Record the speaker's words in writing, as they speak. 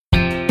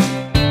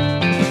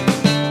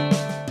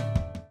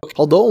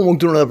Hello and welcome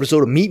to another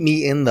episode of Meet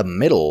Me in the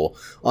Middle.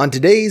 On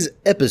today's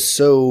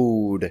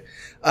episode,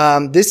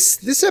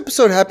 this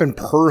episode happened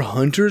per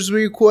Hunter's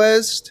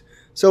request.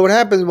 So what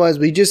happened was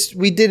we did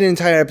an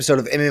entire episode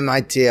of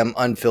MMITM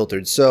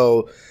Unfiltered.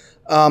 So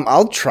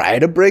I'll try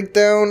to break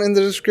down in the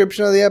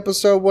description of the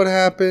episode what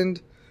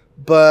happened.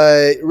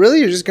 But really,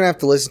 you're just going to have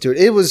to listen to it.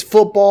 It was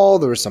football.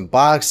 There was some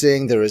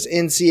boxing. There was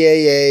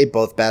NCAA,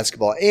 both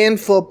basketball and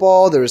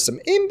football. There was some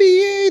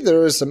NBA. There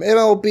was some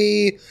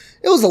MLB.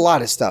 It was a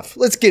lot of stuff.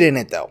 Let's get in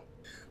it, though.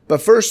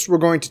 But first, we're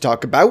going to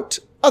talk about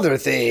other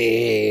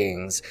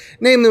things.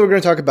 Namely, we're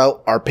going to talk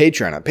about our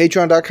Patreon at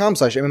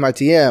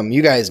patreon.com/MMITM.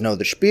 You guys know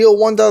the spiel.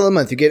 $1 a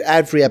month. You get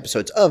ad-free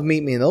episodes of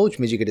Meet Me in the Middle, which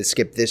means you get to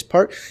skip this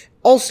part.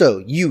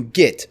 Also, you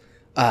get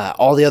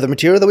all the other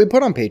material that we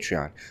put on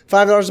Patreon.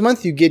 $5 a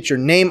month, you get your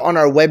name on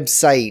our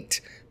website,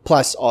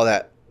 plus all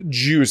that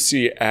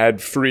juicy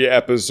ad-free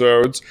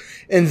episodes.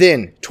 And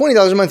then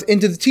 $20 a month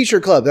into the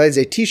t-shirt club. That is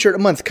a t-shirt a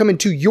month coming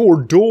to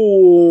your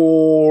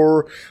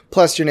door,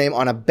 plus your name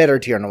on a better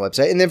tier on the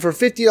website. And then for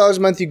 $50 a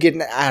month, you get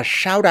a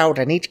shout out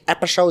on each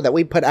episode that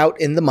we put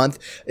out in the month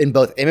in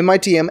both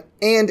MMITM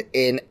and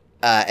in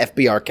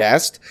FBR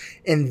Cast.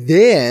 And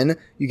then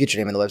you get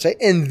your name on the website.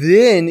 And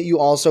then you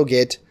also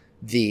get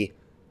the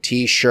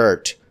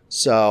t-shirt.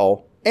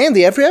 So, and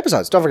the every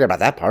episodes. Don't forget about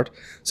that part.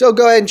 So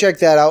go ahead and check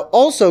that out.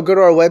 Also, go to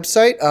our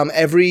website.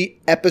 Every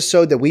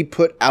episode that we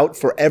put out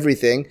for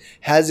everything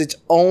has its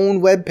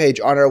own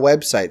webpage on our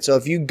website. So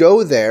if you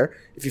go there,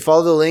 if you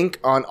follow the link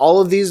on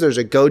all of these, there's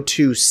a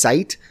go-to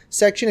site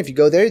section. If you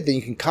go there, then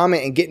you can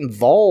comment and get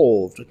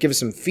involved. Give us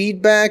some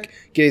feedback.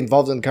 Get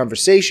involved in the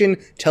conversation.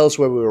 Tell us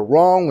where we were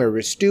wrong, where we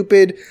were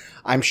stupid.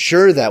 I'm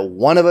sure that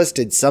one of us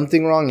did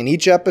something wrong in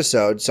each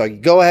episode, so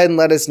go ahead and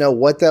let us know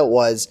what that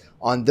was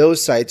on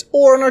those sites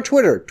or on our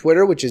Twitter,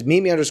 which is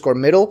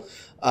meetme_middle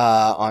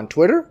on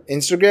Twitter.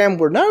 Instagram,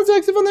 we're not as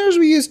active on there as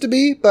we used to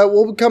be, but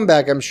we'll come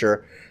back, I'm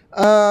sure.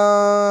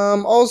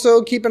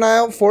 Also, keep an eye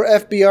out for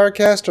FBR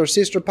Cast, our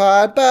sister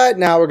pod, but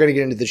now we're going to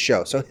get into the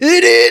show, so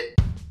hit it!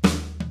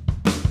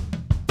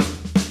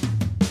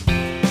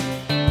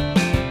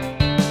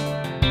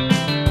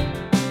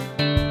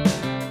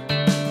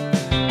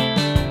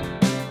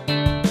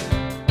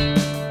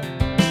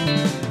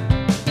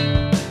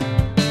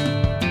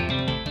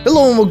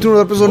 Hello and welcome to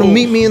another episode of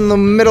Meet Me in the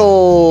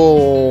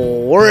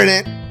Middle. We're in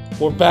it.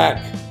 We're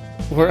back.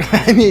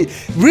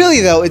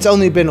 Really though, it's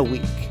only been a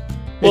week.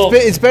 Well,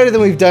 it's better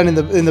than we've done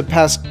in the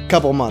past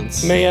couple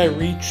months. May I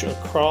reach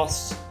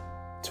across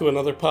to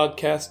another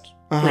podcast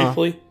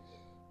briefly?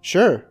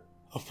 Sure.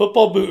 A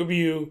Football Boot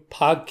Review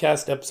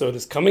podcast episode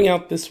is coming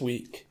out this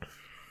week.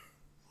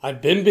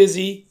 I've been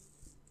busy.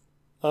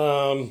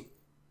 I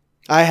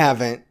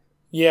haven't.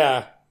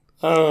 Yeah.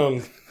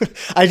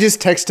 I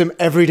just text him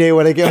every day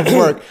when I get off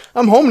work.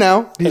 I'm home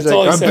now. He's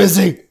like, I'm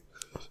busy.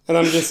 And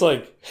I'm just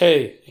like,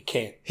 hey, I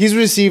can't. He's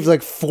received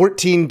like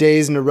 14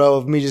 days in a row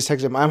of me just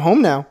texting him, I'm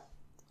home now.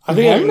 I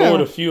think I ignored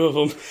a few of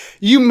them.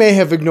 You may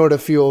have ignored a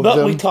few of them.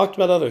 But we talked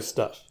about other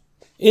stuff.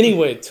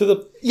 Anyway,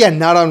 Yeah,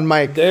 not on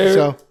mic.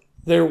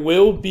 There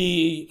will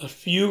be a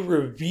few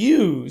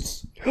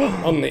reviews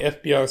on the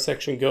FBR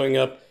section going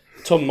up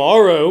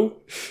tomorrow.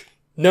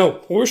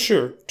 No, for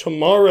sure.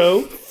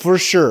 Tomorrow. For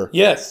sure.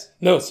 Yes.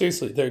 No,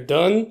 seriously. They're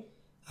done.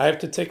 I have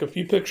to take a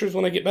few pictures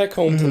when I get back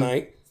home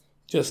tonight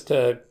just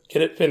to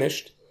get it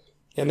finished.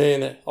 And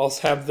then I'll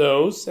have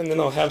those, and then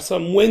I'll have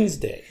some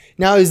Wednesday.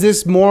 Now, is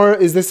this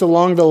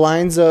along the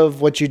lines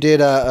of what you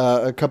did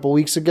a couple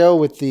weeks ago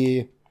with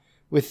the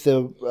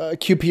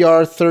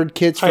QPR third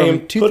kits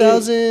from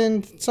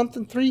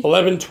 2000-something?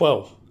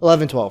 11-12.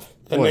 11-12.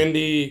 And then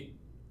the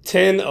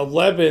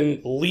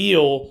 10-11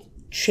 Lille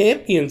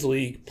Champions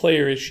League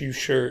player issue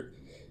shirt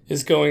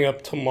is going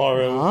up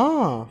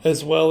tomorrow,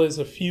 as well as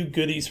a few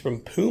goodies from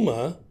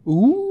Puma.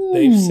 Ooh,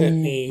 they've sent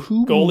me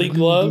goalie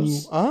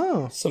gloves,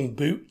 some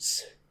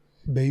boots.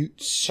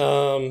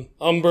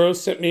 Umbro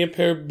sent me a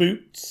pair of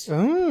boots.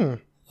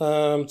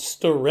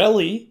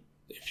 Storelli,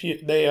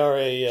 they are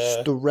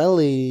a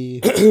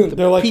Storelli,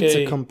 they're like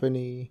pizza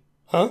company.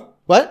 Huh?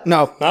 What?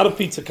 No, not a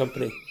pizza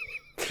company.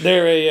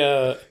 They're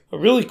a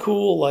really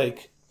cool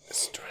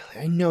Storelli.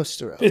 I know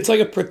Storelli. It's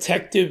like a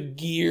protective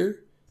gear.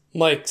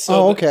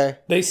 Okay.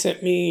 They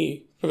sent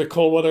me, for the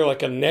cold weather,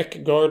 like a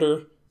neck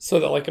garter, so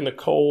that in the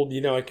cold,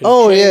 I could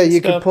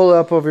you can pull it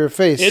up over your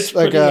face. It's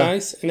pretty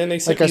nice. And then they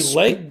sent me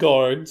leg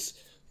guards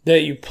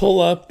that you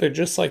pull up. They're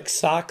just like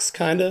socks,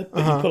 kind of,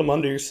 but you put them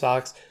under your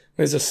socks.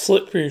 There's a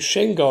slit for your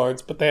shin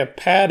guards, but they have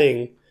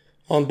padding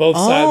on both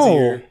sides of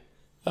your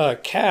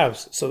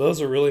calves. So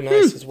those are really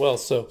nice as well.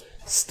 So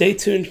stay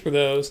tuned for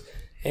those.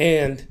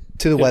 And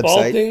to the website. If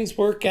all things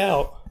work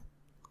out,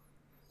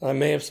 I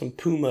may have some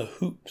Puma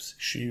Hoops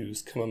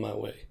shoes coming my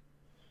way.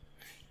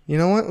 You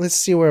know what? Let's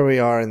see where we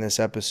are in this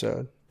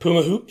episode.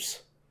 Puma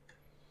Hoops?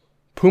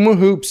 Puma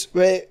Hoops.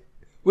 Wait,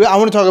 I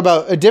want to talk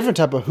about a different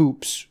type of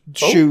hoops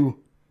shoe.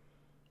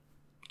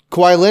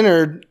 Kawhi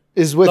Leonard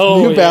is with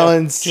New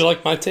Balance. Do you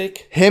like my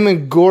take? Him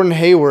and Gordon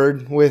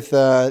Hayward with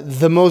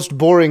the most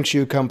boring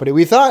shoe company.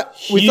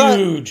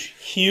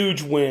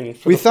 Huge win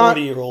for the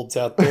 40-year-olds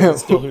out there that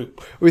still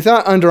hoop. We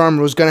thought Under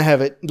Armour was going to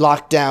have it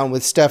locked down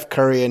with Steph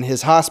Curry and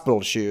his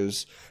hospital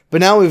shoes.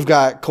 But now we've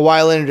got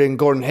Kawhi Leonard and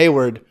Gordon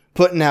Hayward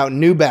putting out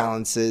New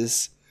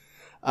Balances.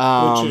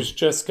 Which is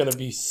just going to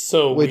be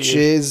so weird. Which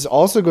is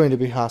also going to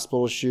be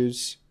hospital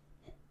shoes.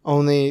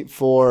 Only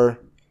for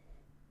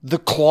the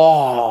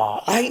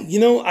claw.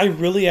 I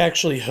really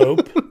actually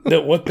hope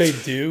that what they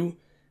do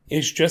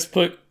is just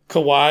put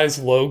Kawhi's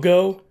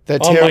logo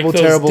that on terrible,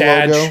 those terrible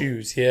dad logo.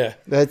 shoes. Yeah.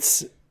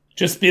 That's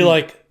just be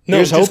like, no,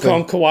 just hoping. Call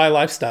them Kawhi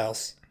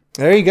Lifestyles.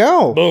 There you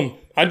go. Boom.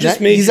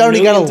 He's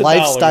already got a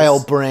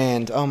lifestyle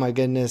brand. Oh my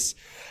goodness.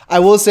 I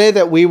will say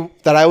that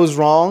I was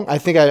wrong. I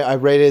think I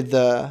rated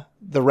the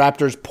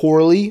Raptors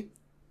poorly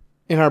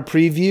in our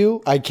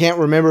preview. I can't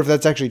remember if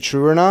that's actually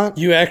true or not.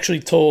 You actually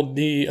told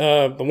the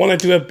one I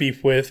do have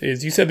beef with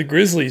is you said the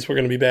Grizzlies were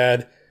going to be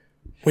bad.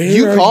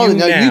 You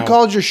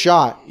called your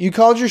shot. You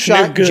called your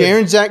shot.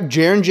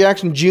 Jaren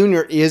Jackson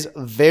Jr. is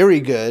very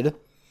good.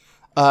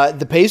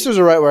 The Pacers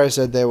are right where I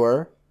said they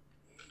were.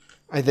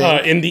 I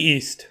think in the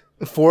East,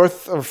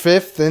 4th or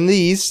 5th in the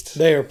East.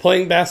 They are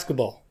playing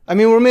basketball. I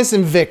mean, we're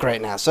missing Vic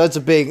right now, so it's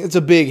a big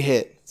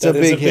hit. It's a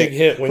big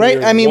hit,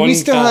 right? I mean, we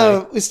still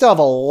have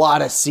a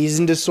lot of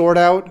season to sort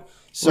out.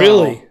 So,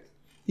 really?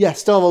 Yeah,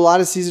 still have a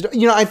lot of season.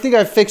 I think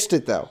I fixed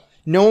it though.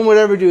 No one would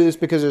ever do this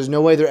because there's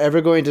no way they're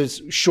ever going to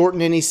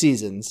shorten any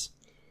seasons.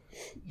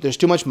 There's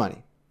too much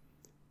money.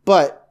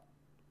 But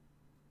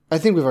I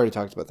think we've already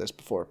talked about this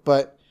before.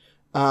 But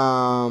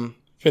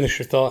finish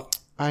your thought.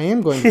 I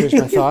am going to finish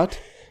my thought.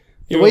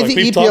 The way the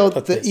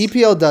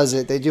EPL does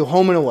it, they do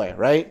home and away,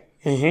 right?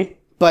 Mm-hmm.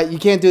 But you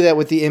can't do that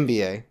with the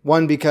NBA.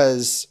 One,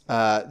 because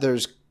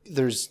there's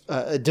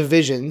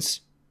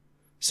divisions.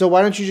 So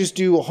why don't you just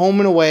do home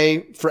and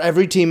away for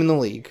every team in the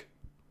league?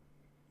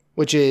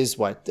 Which is,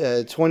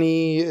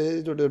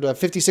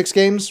 56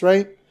 games,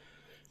 right?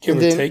 Give or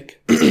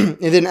take. And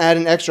then add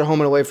an extra home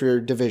and away for your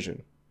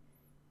division.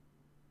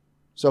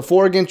 So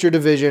 4 against your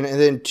division, and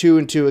then 2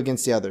 and 2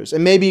 against the others.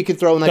 And maybe you could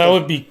throw in that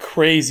would be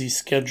crazy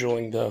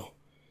scheduling, though.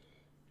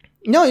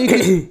 No, you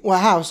could. Well,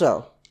 how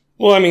so?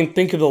 Well, I mean,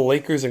 think of the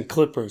Lakers and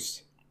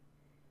Clippers.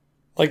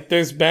 Like,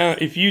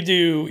 if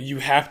you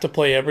have to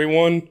play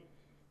everyone,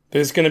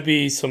 there's going to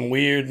be some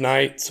weird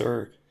nights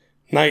or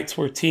nights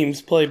where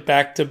teams play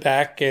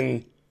back-to-back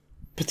in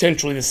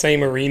potentially the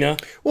same arena.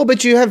 Well,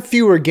 but you have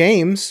fewer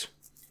games.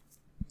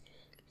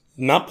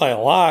 Not by a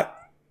lot.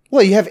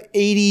 Well, you have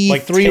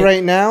 83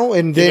 right now,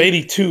 and then you have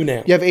 82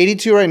 now. You have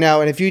 82 right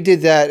now, and if you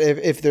did that,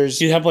 if there's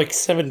you have like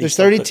 70. There's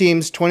 30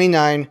 teams,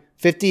 29,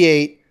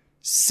 58,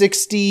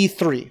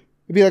 63.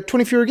 It'd be like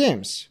 20 fewer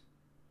games,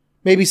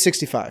 maybe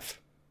 65.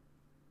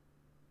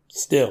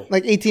 Still,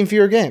 like 18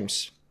 fewer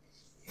games.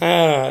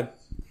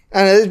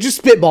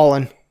 Just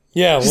spitballing.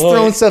 Yeah, just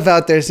throwing stuff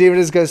out there, see if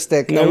it's going to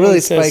stick. No one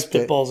says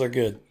spitballs are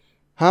good.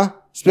 Huh?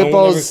 Spitballs.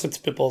 No one ever said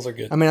spitballs are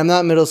good. I mean, I'm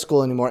not in middle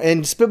school anymore,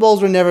 and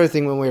spitballs were never a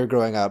thing when we were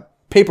growing up.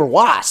 Paper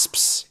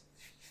wasps.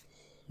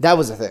 That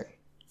was a thing.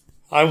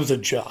 I was a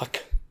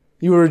jock.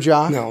 You were a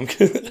jock? No, I'm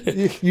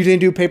kidding. You didn't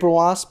do paper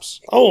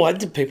wasps? Oh, I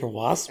did paper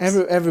wasps.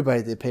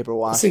 Everybody did paper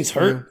wasps. These things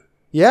hurt.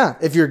 Yeah,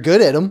 if you're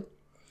good at them.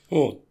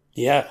 Oh,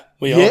 yeah.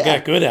 We all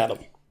got good at them.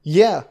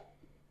 Yeah.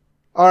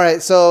 All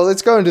right, so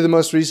let's go into the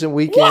most recent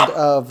weekend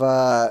of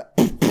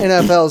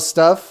NFL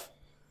stuff.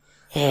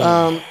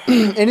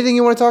 Anything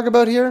you want to talk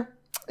about here?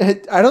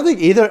 I don't think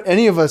either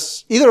of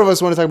us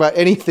want to talk about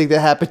anything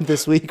that happened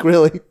this week,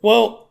 really.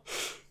 Well,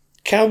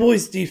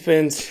 Cowboys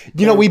defense.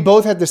 We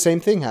both had the same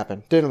thing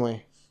happen, didn't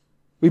we?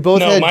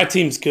 My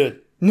team's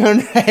good. No,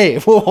 hey,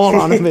 well, hold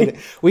on a minute.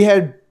 We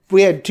had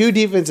 2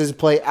 defenses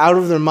play out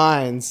of their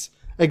minds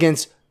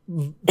against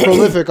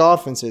prolific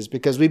offenses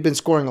because we've been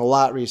scoring a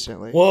lot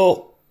recently.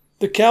 Well,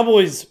 the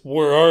Cowboys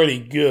were already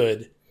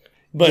good,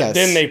 but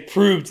then they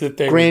proved that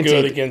they were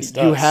good against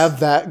us. You have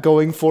that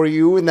going for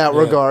you in that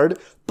regard,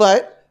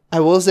 but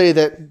I will say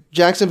that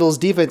Jacksonville's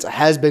defense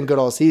has been good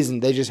all season.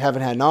 They just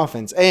haven't had an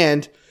offense.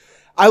 And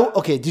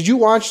did you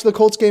watch the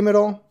Colts game at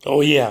all?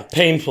 Oh yeah,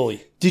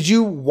 painfully. Did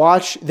you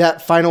watch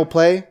that final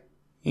play?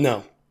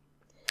 No.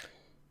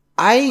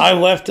 I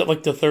left at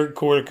like the third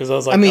quarter because I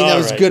was like, that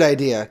was a good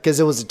idea because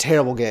it was a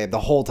terrible game the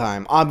whole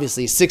time.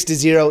 Obviously,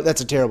 6-0,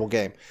 that's a terrible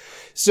game.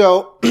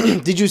 So,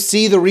 did you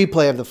see the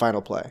replay of the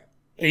final play?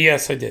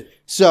 Yes, I did.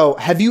 So,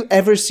 have you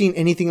ever seen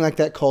anything like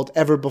that called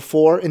ever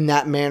before in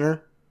that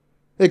manner?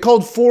 They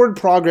called forward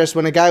progress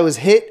when a guy was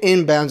hit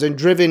inbounds and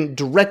driven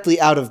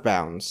directly out of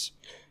bounds.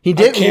 He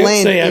didn't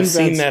land inbounds. I've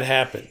seen that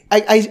happen.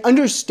 I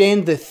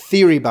understand the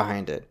theory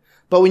behind it.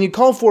 But when you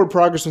call forward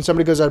progress when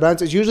somebody goes out of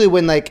bounds, it's usually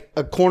when like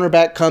a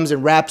cornerback comes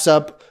and wraps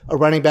up a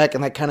running back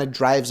and like kind of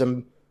drives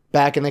them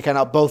back and they kind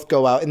of both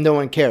go out and no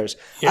one cares.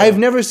 Yeah. I've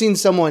never seen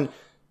someone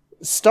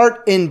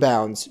start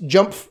inbounds,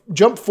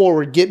 jump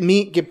forward,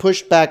 get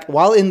pushed back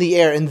while in the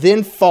air, and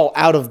then fall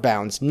out of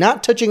bounds,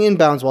 not touching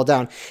inbounds while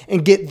down,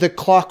 and get the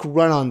clock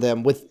run on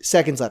them with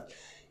seconds left.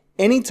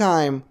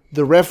 anytime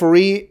the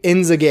referee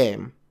ends a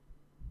game,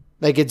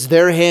 like it's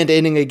their hand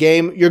ending a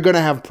game, you're going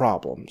to have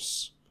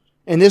problems.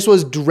 And this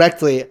was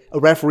directly a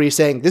referee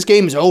saying, this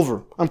game is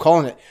over. I'm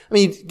calling it. I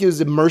mean, it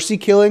was a mercy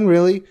killing,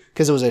 really,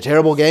 because it was a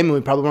terrible game and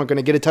we probably weren't going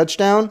to get a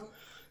touchdown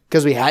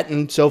because we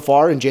hadn't so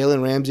far, and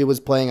Jalen Ramsey was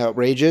playing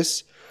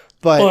outrageous.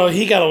 But well,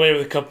 he got away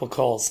with a couple of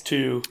calls,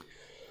 too.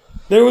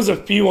 There was a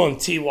few on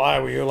TY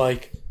where you're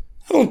like,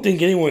 I don't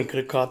think anyone could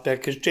have caught that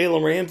because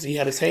Jalen Ramsey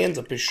had his hands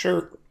up his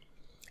shirt.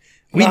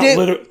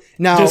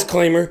 Now,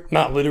 disclaimer,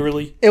 not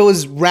literally. It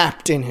was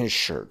wrapped in his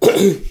shirt.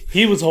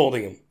 He was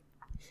holding him.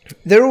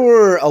 There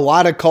were a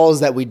lot of calls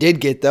that we did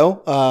get,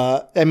 though.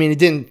 I mean, it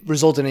didn't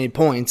result in any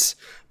points,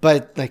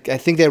 but like I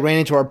think they ran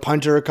into our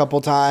punter a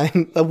couple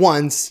times.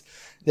 Once.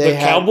 The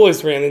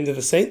Cowboys ran into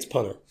the Saints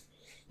punter.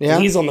 Yeah.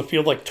 And he's on the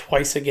field like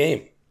twice a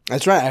game.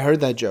 That's right. I heard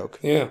that joke.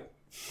 Yeah.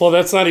 Well,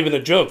 that's not even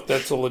a joke.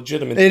 That's a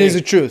legitimate thing. It is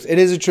a truth. It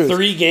is a truth.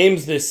 3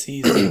 games this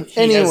season,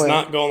 he has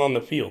not gone on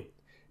the field.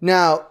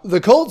 Now,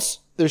 the Colts,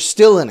 they're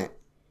still in it.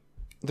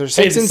 They're 6-6.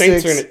 The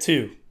Saints are in it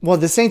too. Well,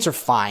 the Saints are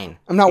fine.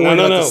 I'm not worried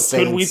about the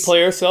Saints. Could we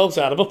play ourselves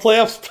out of a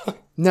playoff spot?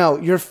 No,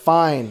 you're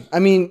fine. I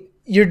mean,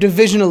 your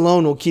division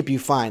alone will keep you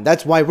fine.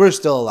 That's why we're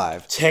still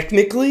alive.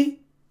 Technically,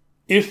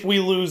 if we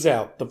lose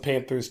out, the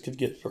Panthers could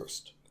get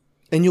first.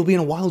 And you'll be in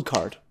a wild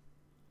card.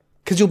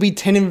 Because you'll be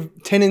 10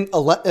 and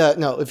 11.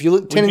 No, if you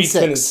look 10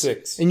 and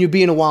 6. And you'll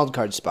be in a wild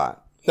card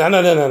spot. No.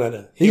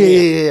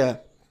 Yeah.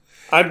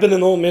 I've been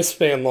an Ole Miss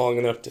fan long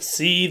enough to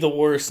see the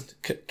worst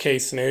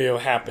case scenario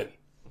happen.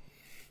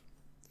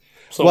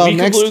 So we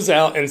could lose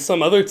out, and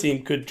some other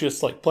team could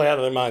just like play out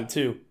of their mind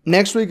too.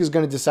 Next week is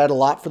going to decide a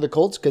lot for the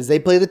Colts because they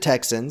play the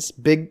Texans.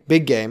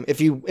 Big game.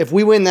 If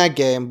we win that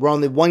game, we're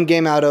only 1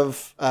 game out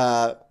of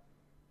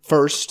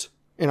first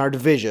in our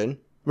division.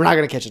 We're not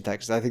going to catch the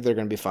Texans. I think they're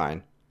going to be fine.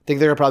 I think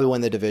they're going to probably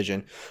win the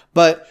division.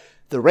 But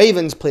the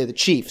Ravens play the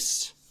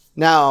Chiefs.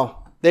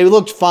 Now, they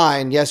looked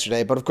fine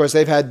yesterday, but of course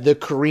they've had the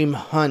Kareem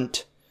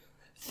Hunt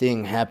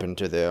thing happen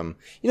to them.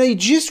 You know,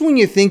 just when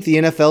you think the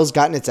NFL's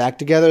gotten its act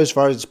together as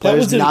far as its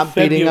players not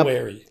beating up.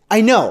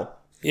 I know.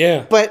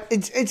 Yeah. But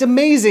it's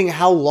amazing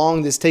how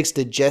long this takes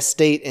to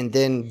gestate and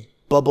then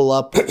bubble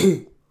up.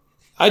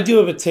 I do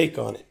have a take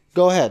on it.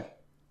 Go ahead.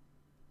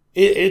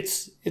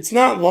 It's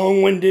not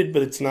long-winded,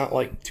 but it's not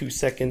like 2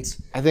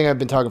 seconds. I think I've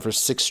been talking for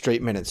 6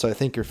 straight minutes, so I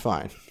think you're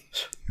fine.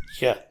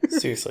 Yeah,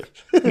 seriously.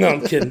 No,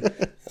 I'm kidding.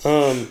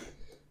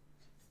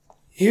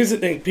 Here's the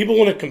thing. People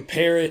want to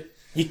compare it.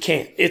 You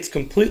can't. It's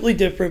completely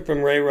different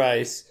from Ray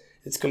Rice.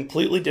 It's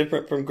completely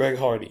different from Greg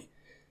Hardy.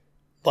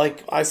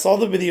 Like, I saw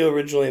the video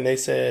originally, and they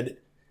said,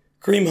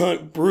 Kareem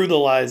Hunt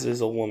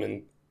brutalizes a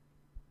woman.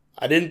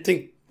 I didn't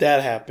think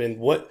that happened.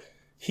 What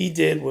he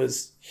did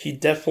was he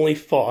definitely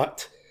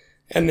fought,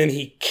 and then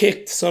he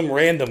kicked some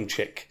random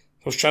chick.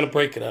 I was trying to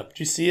break it up.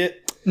 Did you see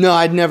it? No,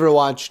 I'd never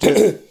watched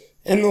it.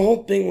 And the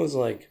whole thing was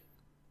like,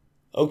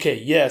 okay,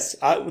 yes.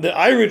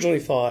 I originally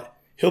thought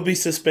he'll be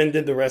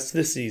suspended the rest of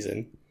the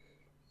season,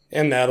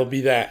 and that'll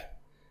be that.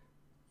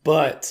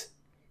 But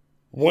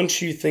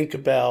once you think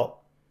about,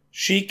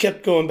 she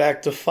kept going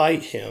back to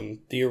fight him,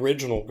 the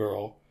original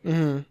girl.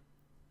 Mm-hmm.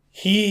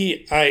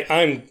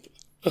 I'm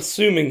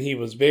assuming he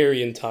was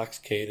very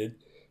intoxicated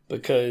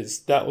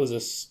because that was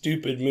a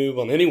stupid move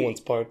on anyone's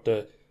part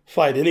to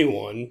fight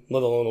anyone,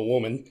 let alone a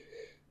woman.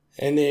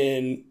 And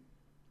then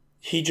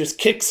he just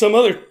kicks some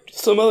other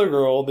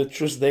girl that's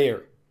just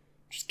there.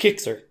 Just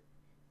kicks her.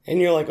 And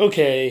you're like,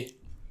 okay,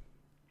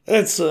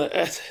 that's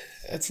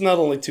not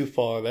only too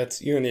far.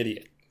 You're an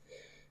idiot.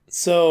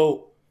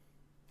 So,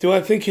 do I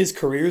think his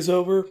career's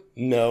over?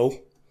 No.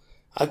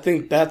 I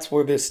think that's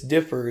where this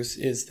differs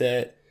is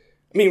that,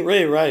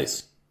 Ray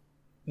Rice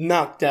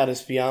knocked out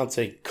his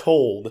fiance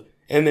cold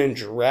and then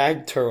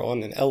dragged her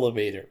on an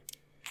elevator.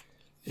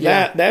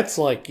 Yeah. That's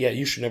like, yeah,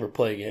 you should never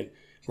play again.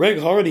 Greg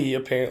Hardy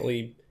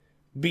apparently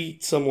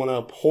beat someone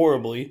up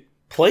horribly,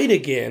 played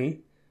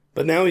again,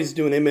 but now he's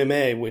doing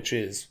MMA, which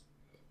is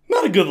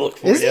not a good look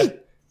for you.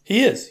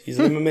 He is. He's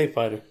an MMA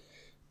fighter.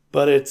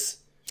 But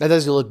that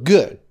doesn't look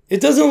good. It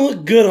doesn't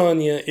look good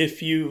on you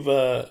if you've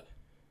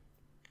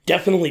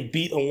definitely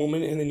beat a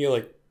woman and then you're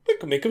like, I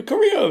could make a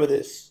career out of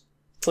this.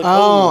 It's like,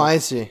 I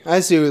see.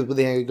 I see what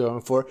the angle you're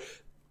going for.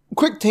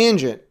 Quick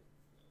tangent.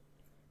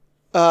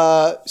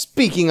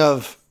 Speaking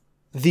of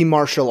the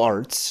martial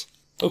arts.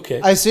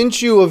 Okay. I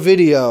sent you a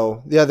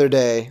video the other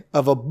day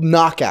of a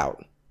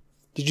knockout.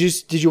 Did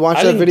you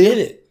watch that video? I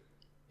didn't get it.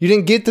 You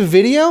didn't get the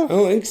video? I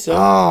don't think so.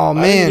 Oh,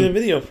 man. I didn't get a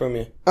video from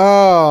you.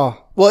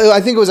 Oh. Well,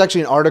 I think it was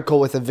actually an article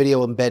with a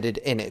video embedded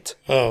in it.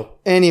 Oh.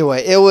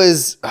 Anyway, it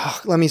was...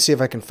 let me see if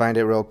I can find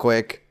it real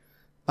quick.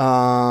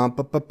 Vamp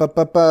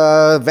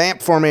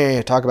for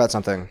me. Talk about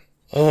something.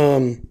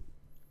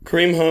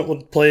 Kareem Hunt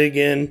would play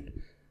again.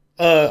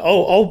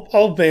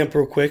 I'll vamp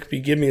real quick if you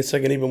give me a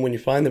second, even when you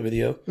find the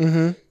video.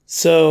 Mm-hmm.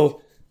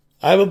 So,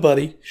 I have a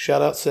buddy.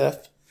 Shout out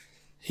Seth.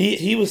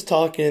 He was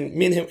talking,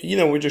 me and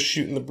him, we're just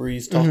shooting the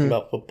breeze, talking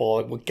about football,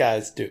 like what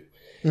guys do.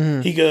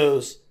 Mm-hmm. He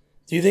goes,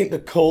 do you think the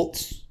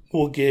Colts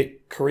will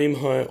get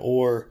Kareem Hunt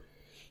or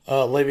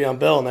Le'Veon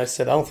Bell? And I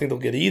said, I don't think they'll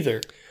get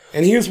either.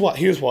 And here's why.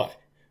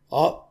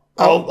 I'll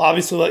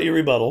obviously let you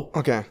rebuttal.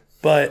 Okay.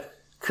 But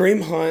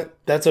Kareem Hunt,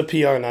 that's a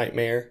PR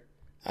nightmare.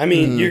 I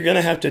mean, you're going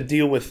to have to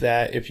deal with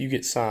that if you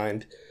get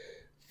signed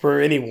for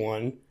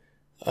anyone.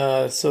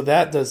 So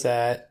that does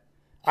that.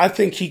 I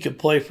think he could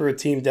play for a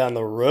team down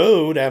the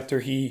road after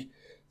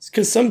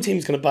because some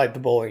team's going to bite the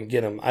bullet and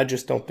get him. I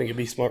just don't think it'd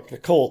be smart for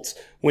the Colts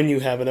when you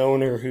have an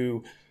owner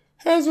who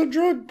has a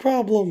drug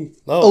problem.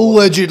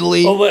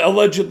 Allegedly.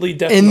 Allegedly,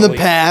 definitely. In the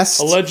past.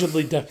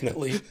 Allegedly,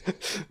 definitely.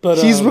 But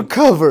he's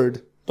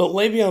recovered. But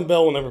Le'Veon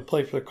Bell will never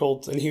play for the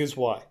Colts, and here's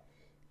why.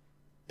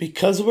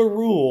 Because of a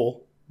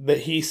rule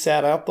that he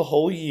sat out the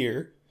whole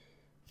year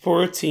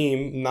for a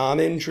team,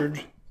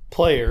 non-injured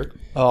player.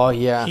 Oh,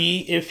 yeah.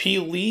 If he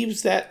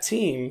leaves that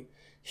team,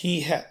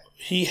 he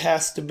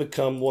has to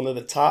become one of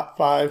the top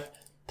 5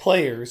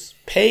 players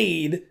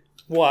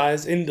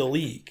paid-wise in the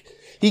league.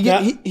 He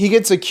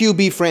gets a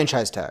QB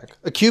franchise tag,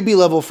 a QB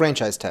level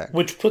franchise tag,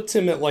 which puts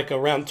him at like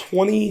around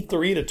 $23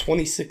 to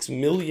 $26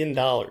 million.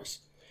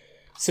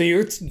 So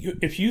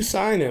if you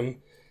sign him,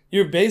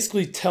 you're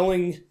basically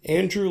telling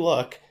Andrew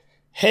Luck,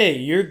 hey,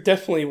 you're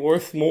definitely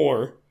worth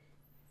more,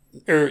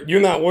 or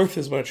you're not worth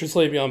as much as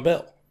Le'Veon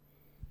Bell.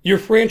 You're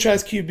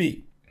franchise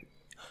QB.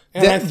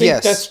 And I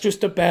think that's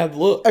just a bad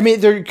look. I mean,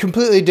 they're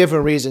completely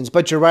different reasons,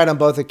 but you're right on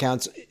both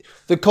accounts.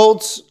 The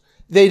Colts,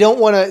 they don't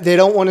want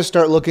to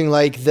start looking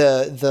like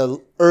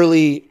the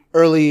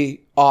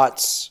early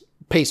aughts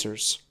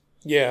Pacers.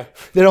 Yeah.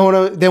 They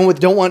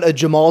don't want a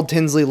Jamal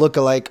Tinsley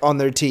lookalike on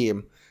their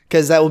team,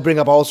 because that will bring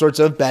up all sorts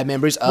of bad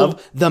memories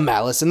of the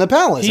Malice in the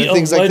Palace and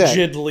things like that.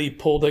 He allegedly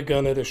pulled a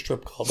gun at a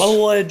strip club.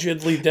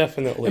 Allegedly,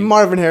 definitely. And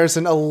Marvin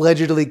Harrison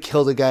allegedly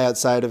killed a guy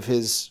outside of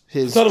his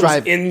drive. It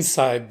was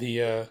inside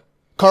the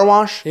car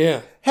wash?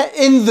 Yeah.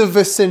 In the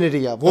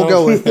vicinity of. We'll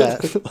go with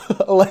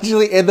that.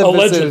 Allegedly in the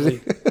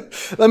vicinity.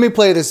 Let me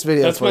play this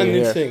video. That's for my you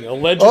new here. thing.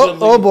 Allegedly.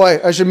 Oh boy,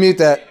 I should mute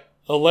that.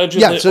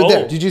 Allegedly. Yeah, so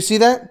there. Did you see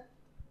that?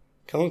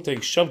 I don't think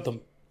he shoved them.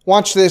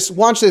 Watch this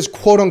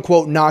quote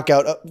unquote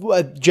knockout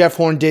Jeff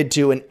Horn did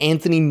to an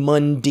Anthony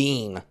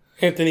Mundine.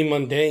 Anthony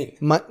Mundane.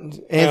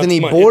 Anthony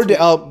Bourdain.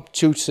 Oh,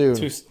 too soon.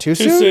 Too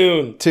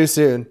soon? Too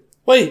soon.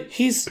 Wait,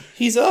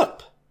 he's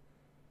up.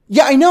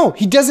 Yeah, I know.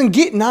 He doesn't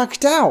get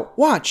knocked out.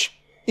 Watch.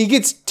 He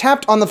gets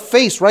tapped on the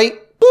face, right?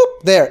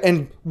 Boop, there.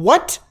 And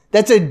what?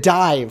 That's a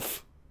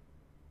dive.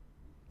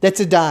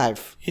 That's a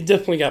dive. He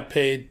definitely got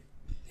paid.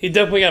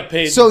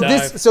 So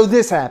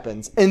this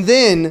happens. And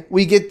then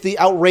we get the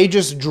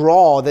outrageous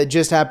draw that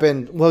just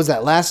happened, what was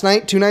that, last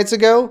night, 2 nights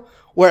ago?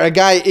 Where a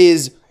guy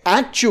is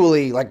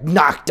actually like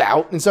knocked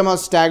out and somehow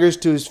staggers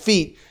to his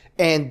feet,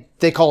 and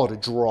they call it a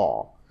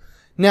draw.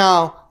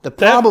 Now, the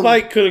problem... That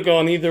fight could have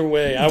gone either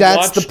way.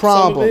 That's the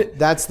problem.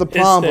 That's the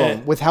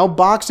problem with how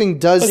boxing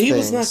does things. But he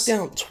was knocked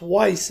down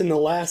twice in the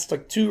last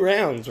 2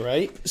 rounds,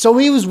 right? So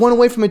he was 1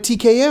 away from a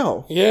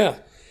TKO. Yeah.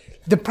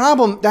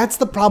 That's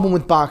the problem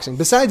with boxing.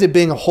 Besides it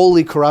being a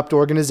wholly corrupt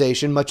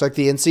organization, much like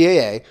the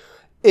NCAA,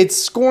 its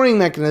scoring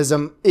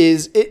mechanism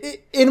is,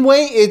 in a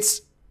way,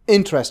 it's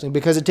interesting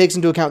because it takes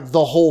into account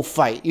the whole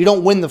fight. You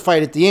don't win the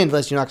fight at the end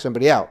unless you knock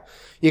somebody out.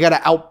 You got to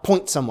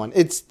outpoint someone.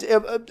 It's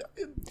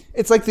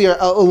like the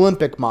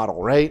Olympic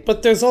model, right?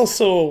 But there's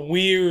also a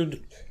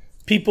weird,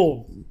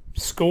 people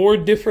score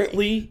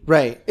differently.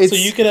 Right. So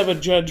you could have a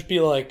judge be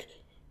like,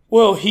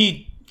 well,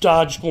 he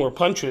dodged more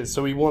punches,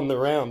 so he won the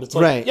round. It's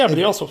like, right. Yeah, but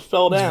he also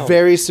fell down. It's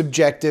very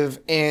subjective,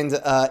 and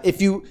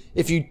if you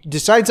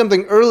decide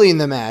something early in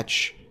the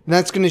match,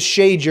 that's going to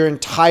shade your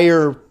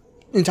entire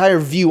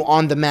view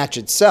on the match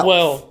itself.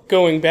 Well,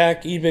 going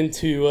back even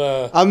to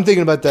I'm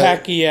thinking about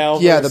that Pacquiao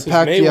versus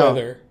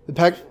Mayweather.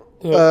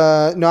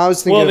 No, I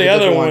was thinking of the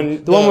other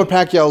one. The one where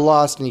Pacquiao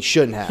lost and he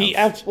shouldn't have.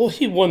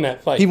 He won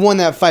that fight. He won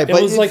that fight. It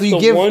was like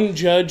one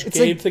judge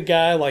gave the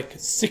guy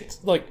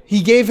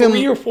he gave him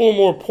 3 or 4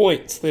 more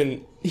points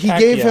than He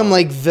gave him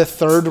the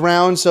 3rd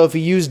round. So if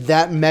he used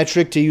that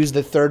metric to use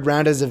the 3rd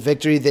round as a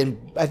victory, then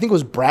I think it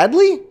was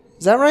Bradley.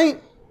 Is that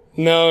right?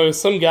 No, it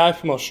was some guy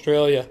from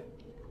Australia.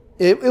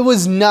 It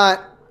was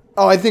not.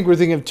 Oh, I think we're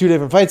thinking of 2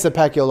 different fights that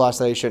Pacquiao lost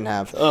that he shouldn't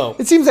have. Oh.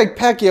 It seems like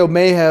Pacquiao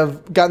may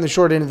have gotten the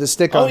short end of the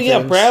stick on things. Oh,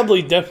 yeah,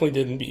 Bradley definitely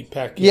didn't beat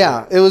Pacquiao.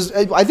 Yeah, it was.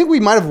 I think we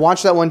might have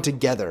watched that one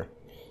together.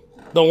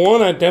 The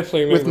one I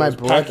definitely remember with my was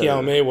brother.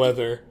 Pacquiao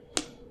Mayweather.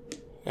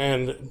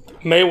 And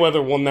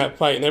Mayweather won that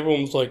fight, and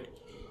everyone was like,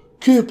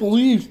 can't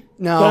believe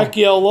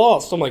Pacquiao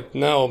lost. I'm like,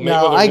 no,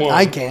 Mayweather won.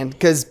 I can,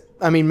 because,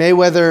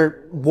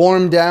 Mayweather wore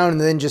him down and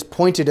then just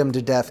pointed him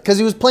to death, because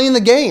he was playing the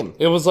game.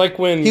 It was like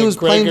when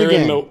McGregor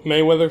and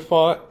Mayweather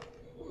fought.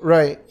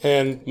 Right.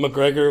 And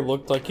McGregor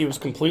looked like he was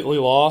completely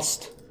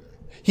lost.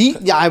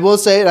 I will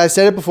say it. I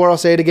said it before. I'll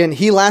say it again.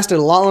 He lasted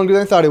a lot longer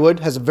than I thought he would.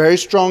 Has a very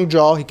strong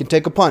jaw. He can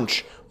take a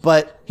punch.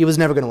 But he was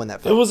never going to win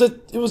that fight. It was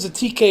a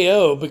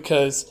TKO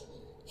because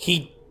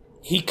he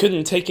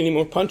couldn't take any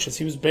more punches.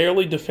 He was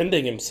barely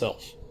defending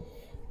himself.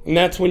 And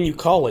that's when you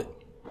call it.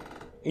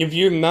 If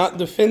you're not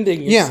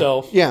defending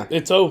yourself,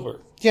 it's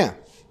over. Yeah.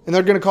 And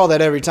they're going to call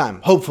that every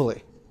time.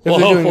 Hopefully.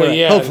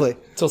 Hopefully.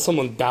 Until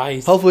someone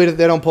dies. Hopefully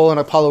they don't pull an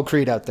Apollo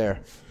Creed out there.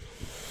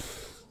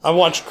 I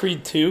watched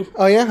Creed 2.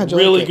 Oh, yeah? How'd you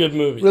really like it? Good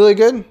movie. Really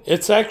good?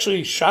 It's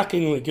actually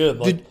shockingly good.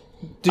 Like,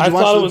 did I you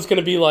watch thought it was going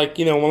to be like,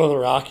 one of the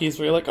Rockies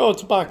where you're like, oh,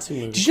 it's a boxing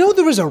movie. Did you know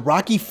there was a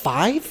Rocky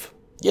 5?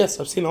 Yes,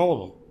 I've seen all of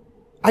them.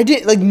 I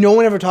did. Like, no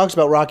one ever talks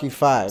about Rocky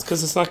 5.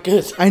 Because it's not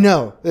good. I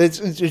know.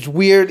 It's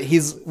weird.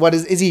 He's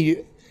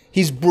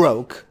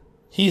broke.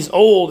 He's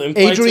old and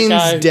fights Adrian's a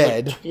guy who's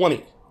dead. like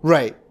 20.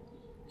 Right.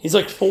 He's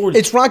like 40.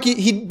 It's Rocky.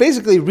 He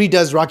basically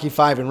redoes Rocky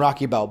 5 and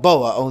Rocky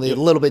Balboa, only a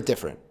little bit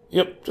different.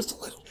 Yep, just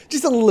a little.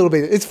 Just a little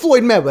bit. It's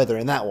Floyd Mayweather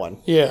in that one.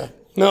 Yeah.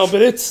 No,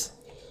 but it's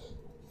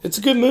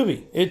a good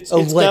movie. It's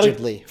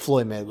allegedly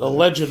Floyd Mayweather.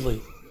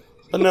 Allegedly.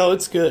 But no,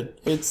 it's good.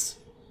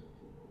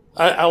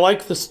 I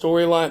like the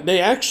storyline. They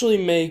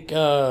actually make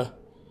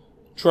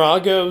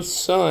Drago's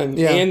son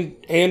and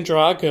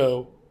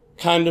Drago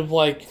kind of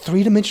like...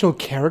 three-dimensional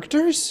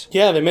characters?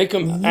 Yeah, they make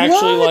them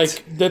actually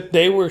like that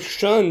they were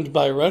shunned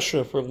by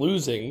Russia for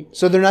losing.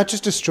 So they're not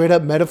just a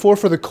straight-up metaphor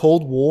for the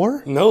Cold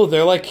War? No,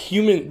 they're like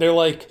human. They're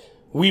like,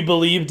 we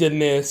believed in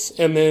this,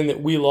 and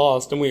then we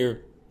lost, and we were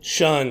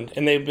shunned,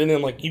 and they've been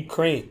in like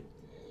Ukraine.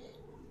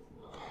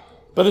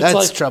 But it's That's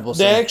like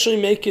troublesome. They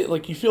actually make it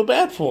like you feel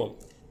bad for them.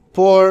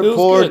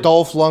 Poor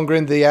Dolph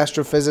Lundgren, the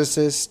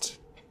astrophysicist.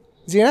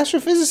 Is he an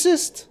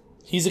astrophysicist?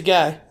 He's a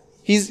guy.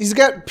 He's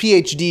got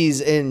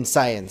PhDs in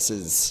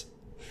sciences.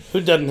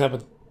 Who doesn't have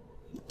a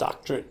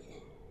doctorate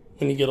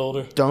when you get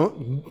older?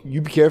 Don't.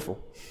 You be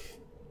careful.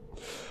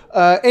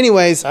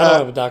 Anyways. I don't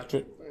have a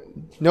doctorate.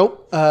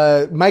 Nope.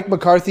 Mike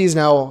McCarthy is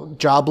now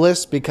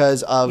jobless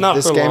because of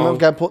this game.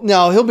 Long.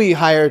 No, he'll be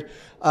hired.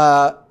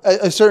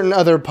 A certain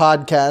other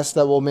podcast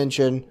that we'll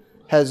mention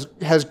has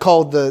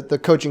called the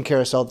coaching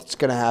carousel that's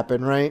going to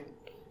happen, right?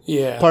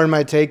 Yeah. Pardon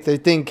my take. They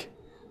think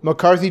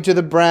McCarthy to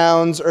the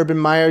Browns, Urban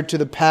Meyer to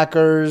the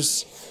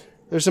Packers.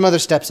 There's some other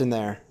steps in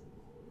there.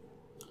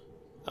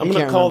 I'm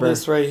going to call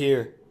this right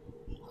here.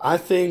 I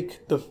think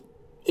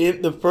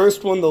the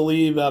first one to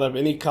leave out of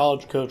any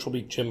college coach will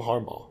be Jim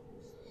Harbaugh.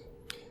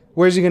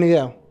 Where's he going to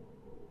go?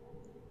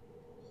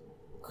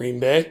 Green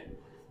Bay.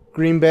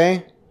 Green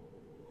Bay?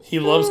 He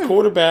loves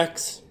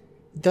quarterbacks.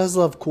 He does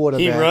love quarterbacks.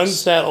 He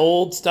runs that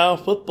old style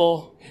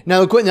football.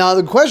 Now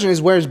the question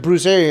is, where's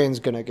Bruce Arians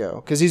going to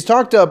go? Because he's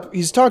talked up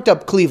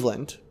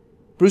Cleveland.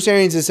 Bruce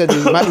Arians has said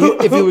that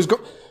if he was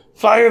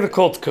fire the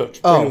Colts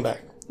coach, bring him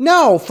back.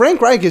 No,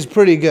 Frank Reich is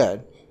pretty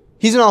good.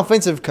 He's an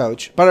offensive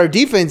coach, but our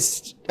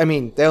defense, I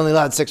mean, they only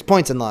allowed 6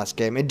 points in the last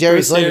game. And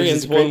Bruce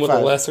Arians won with a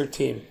lesser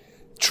team.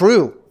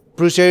 True.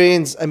 Bruce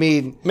Arians, I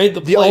mean, made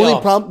the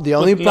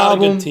playoffs. Not a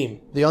good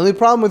team. The only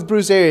problem with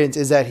Bruce Arians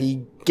is that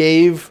he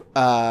gave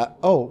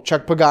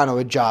Chuck Pagano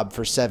a job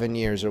for 7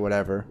 years or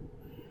whatever.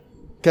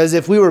 Because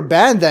if we were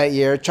bad that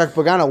year, Chuck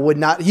Pagano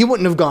wouldn't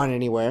have gone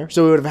anywhere.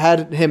 So we would have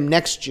had him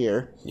next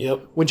year.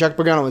 Yep. When Chuck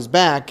Pagano was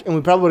back, and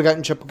we probably would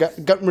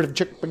have gotten rid of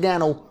Chuck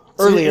Pagano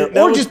earlier,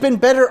 or just been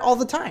better all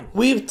the time.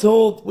 We've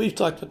talked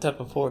about that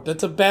before.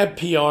 That's a bad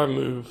PR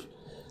move.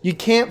 You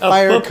can't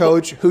fire a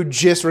coach who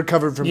just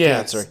recovered from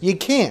cancer. You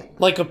can't.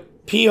 Like a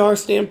PR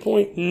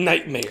standpoint,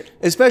 nightmare.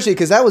 Especially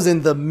because that was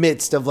in the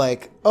midst of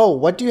like, oh,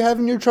 what do you have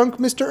in your trunk,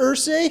 Mr.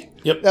 Irsay?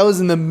 Yep. That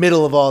was in the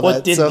middle of all that.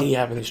 What didn't he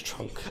have in his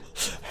trunk?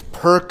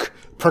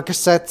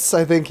 Percocets,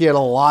 I think he had a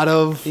lot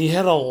of. He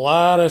had a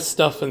lot of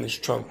stuff in his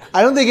trunk.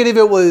 I don't think any of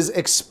it was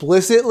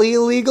explicitly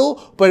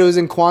illegal, but it was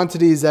in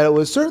quantities that it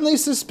was certainly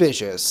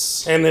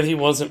suspicious. And that he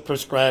wasn't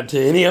prescribed to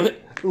any of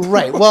it.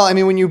 Right. Well, I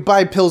mean, when you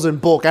buy pills in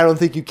bulk, I don't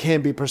think you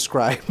can be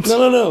prescribed.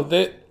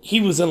 No.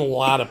 He was in a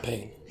lot of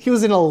pain. He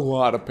was in a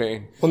lot of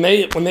pain. When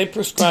they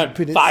prescribed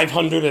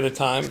 500 at a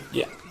time,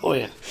 yeah. Oh,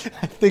 yeah.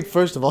 I think,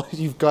 first of all,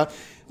 you've got...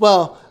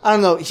 Well, I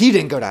don't know. He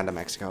didn't go down to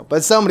Mexico,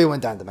 but somebody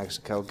went down to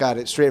Mexico. Got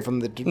it straight from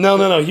the...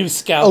 No. He was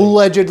scouting.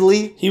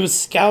 Allegedly. He was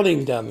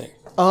scouting down there.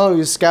 Oh, he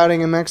was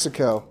scouting in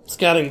Mexico.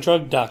 Scouting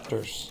drug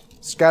doctors.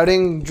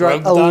 Scouting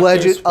drug...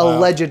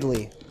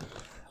 Allegedly.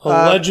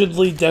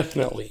 Allegedly,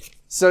 definitely.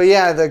 So,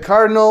 yeah, the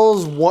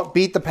Cardinals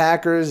beat the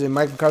Packers, and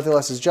Mike McCarthy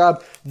lost his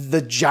job.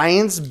 The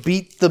Giants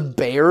beat the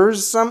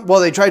Bears.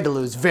 They tried to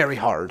lose very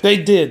hard.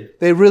 They did.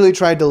 They really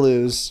tried to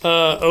lose.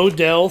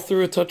 Odell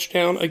threw a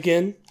touchdown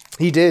again.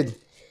 He did.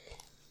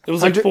 It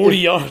was like 40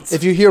 yards.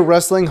 If you hear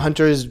rustling,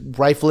 Hunter is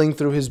rifling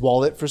through his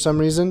wallet for some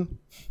reason.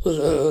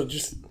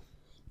 Just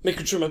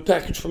making sure my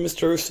package from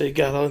Mr. Irsay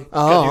got on.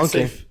 Oh,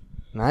 okay. Safe.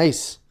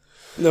 Nice.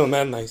 No,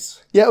 not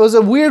nice. Yeah, it was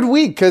a weird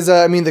week because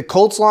the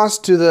Colts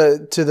lost to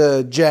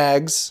the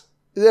Jags.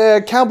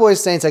 The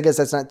Cowboys Saints, I guess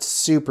that's not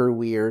super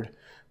weird,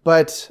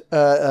 but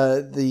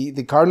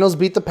the Cardinals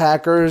beat the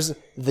Packers,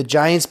 the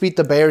Giants beat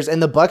the Bears,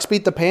 and the Bucks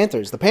beat the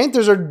Panthers. The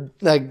Panthers are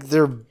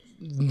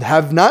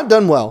have not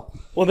done well.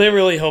 Well, they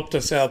really helped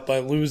us out by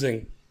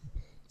losing,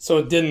 so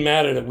it didn't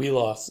matter that we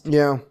lost.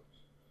 Yeah.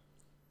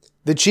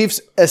 The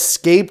Chiefs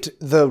escaped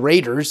the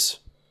Raiders.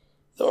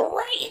 The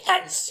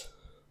Raiders.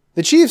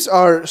 The Chiefs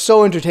are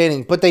so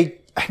entertaining, but they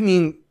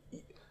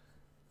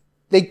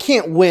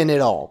can't win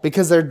at all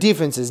because their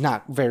defense is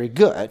not very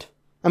good.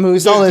 I mean,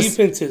 their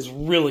defense is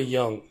really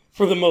young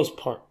for the most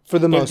part.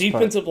 Their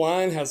defensive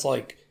line has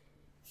like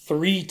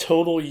 3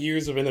 total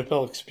years of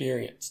NFL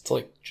experience. It's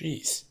like,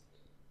 geez.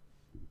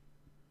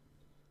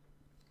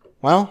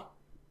 Well,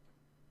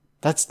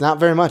 that's not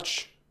very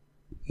much.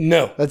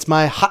 No. That's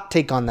my hot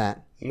take on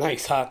that.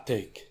 Nice hot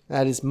take.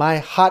 That is my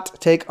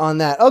hot take on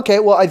that. Okay,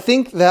 well, I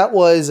think that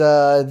was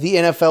the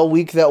NFL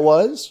week that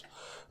was.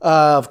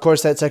 Of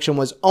course, that section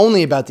was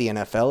only about the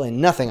NFL and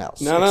nothing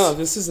else. No,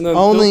 this is an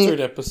unfiltered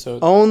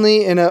episode.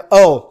 Only in a...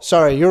 Oh,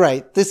 sorry, you're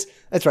right. That's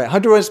right.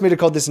 Hunter wants me to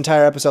call this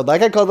entire episode,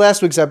 like I called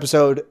last week's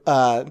episode,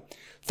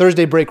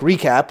 Thursday Break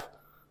Recap.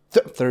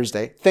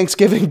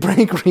 Thanksgiving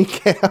Break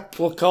Recap.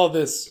 We'll call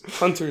this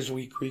Hunter's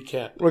Week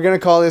Recap. We're going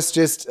to call this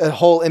just a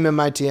whole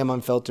MMITM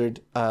Unfiltered,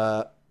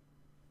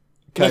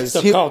 because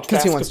he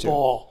wants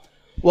to.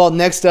 Well,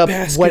 next up,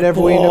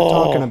 whatever we end up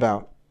talking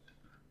about.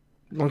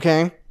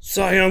 Okay?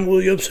 Zion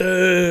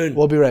Williamson.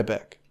 We'll be right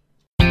back.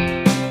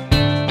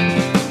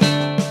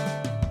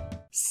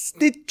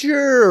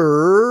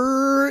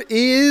 Stitcher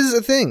is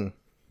a thing.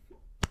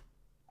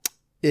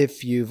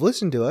 If you've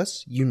listened to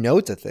us, you know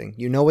it's a thing.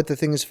 You know what the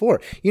thing is for.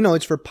 You know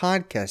it's for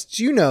podcasts.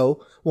 You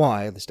know, well,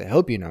 at least I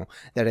hope you know,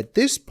 that at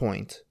this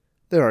point,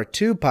 there are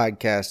 2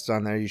 podcasts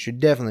on there you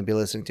should definitely be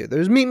listening to.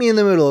 There's Meet Me in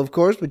the Middle, of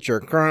course, which you're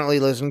currently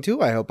listening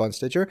to, I hope, on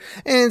Stitcher.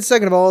 And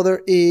second of all,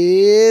 there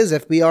is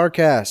FBR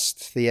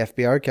Cast. The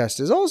FBR Cast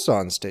is also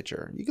on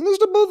Stitcher. You can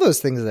listen to both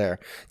those things there.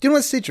 Do you know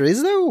what Stitcher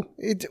is, though?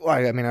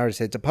 I already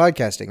said it's a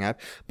podcasting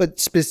app, but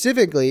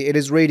specifically, it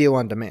is radio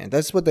on demand.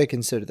 That's what they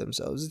consider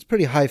themselves. It's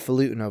pretty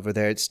highfalutin over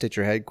there at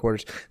Stitcher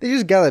headquarters. They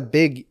just got a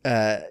big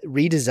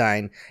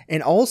redesign,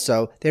 and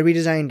also, they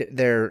redesigned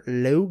their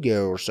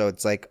logo, so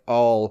it's like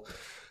all...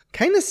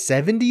 kind of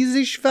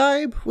 70s-ish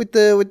vibe with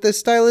the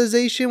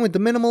stylization, with the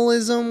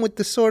minimalism, with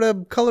the sort of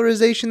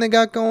colorization they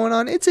got going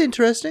on. It's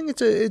interesting.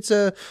 It's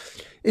a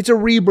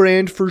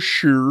rebrand for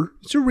sure.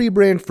 It's a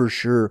rebrand for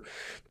sure.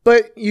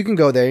 But you can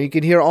go there. You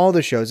can hear all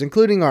the shows,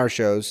 including our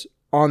shows,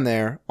 on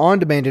there, on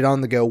demand and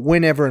on the go,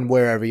 whenever and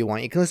wherever you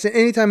want. You can listen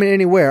anytime and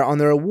anywhere on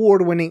their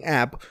award-winning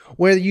app,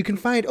 where you can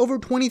find over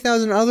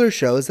 20,000 other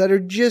shows that are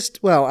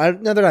just, well,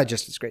 no, they're not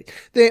just as great.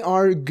 They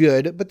are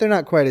good, but they're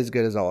not quite as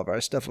good as all of our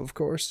stuff, of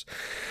course.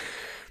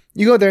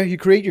 You go there, you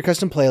create your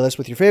custom playlist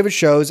with your favorite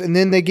shows, and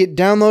then they get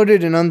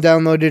downloaded and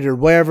undownloaded or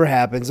whatever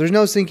happens. There's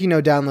no syncing, no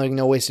downloading,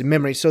 no wasted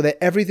memory, so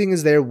that everything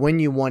is there when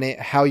you want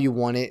it, how you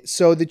want it,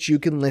 so that you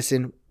can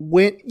listen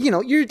when,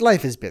 your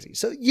life is busy.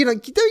 So, you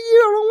don't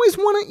always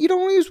want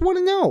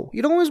to know.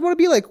 You don't always want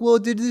to be like, well,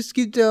 did this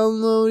get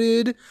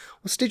downloaded?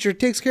 Well, Stitcher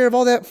takes care of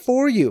all that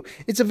for you.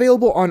 It's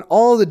available on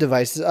all the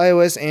devices,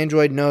 iOS,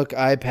 Android, Nook,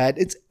 iPad.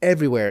 It's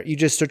everywhere. You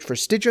just search for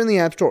Stitcher in the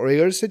App Store, or you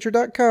go to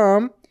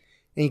Stitcher.com,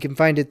 and you can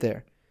find it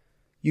there.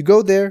 You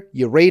go there,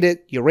 you rate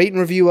it, you rate and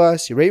review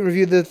us, you rate and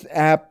review the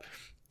app,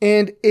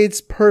 and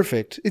it's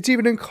perfect. It's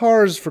even in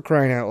cars, for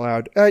crying out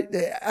loud. I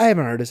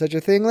haven't heard of such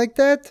a thing like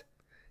that.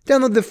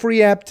 Download the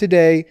free app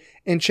today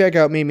and check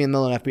out Meet Me in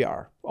the Middle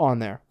FBR on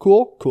there.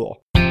 Cool?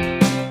 Cool.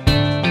 And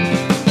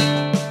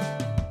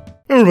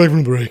we're back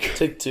from the break.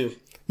 Take 2.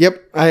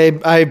 Yep,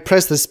 I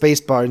pressed the space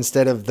bar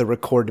instead of the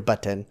record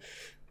button.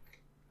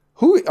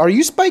 Who, are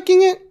you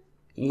spiking it?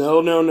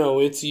 No,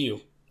 it's you.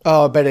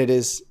 Oh, I bet it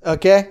is.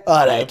 Okay?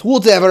 Alright,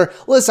 whatever.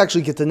 Let's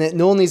actually get to it.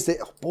 No one needs to...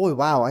 Oh, boy,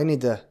 wow, I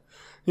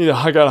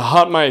got a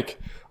hot mic.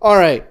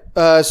 Alright,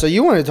 so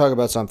you wanted to talk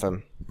about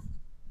something.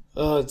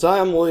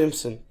 Zion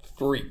Williamson,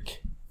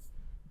 freak.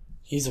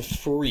 He's a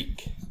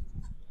freak.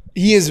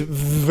 He is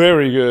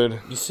very good.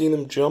 You seen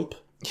him jump?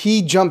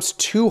 He jumps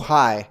too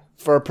high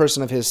for a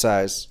person of his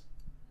size.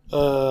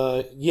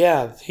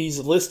 Yeah, he's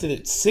listed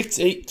at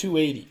 6'8",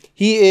 280.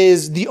 He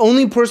is the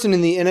only person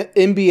in the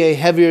NBA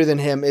heavier than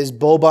him is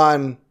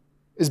Boban.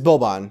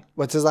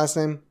 What's his last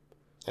name?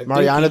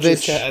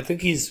 Marjanovic? I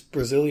think he's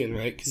Brazilian,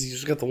 right? Because he's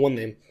just got the one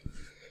name.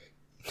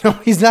 No,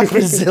 he's not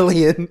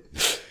Brazilian.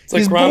 It's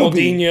like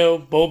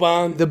Ronaldinho,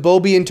 Boban. The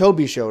Bobby and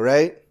Toby show,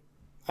 right?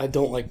 I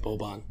don't like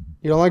Boban.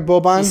 You don't like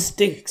Boban? He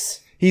stinks.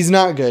 He's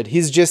not good.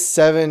 He's just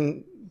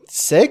 7'6".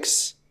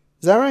 Is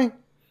that right?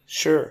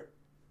 Sure.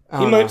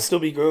 He might still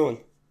be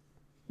growing.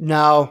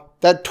 No,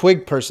 that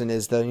twig person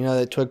is, though. You know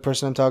that twig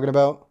person I'm talking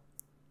about?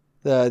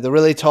 The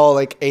really tall,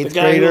 like, 8th grader? The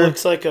guy who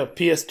looks like a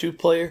PS2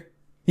 player?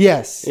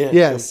 Yes. Yeah,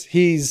 yes.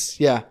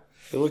 Yeah.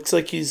 It looks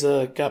like he's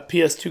got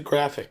PS2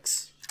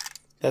 graphics.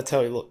 That's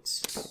how he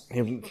looks.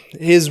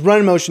 His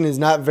run motion is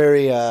not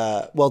very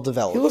well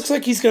developed. He looks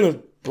like he's going to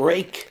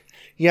break.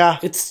 Yeah.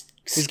 It's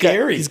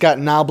scary. He's got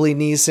knobbly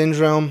knee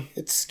syndrome.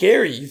 It's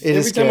scary.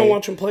 Every time I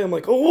watch him play, I'm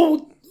like,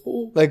 oh.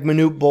 Like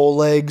Manute Bowl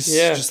legs.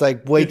 Yeah. Just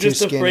like way too skinny. You're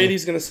just afraid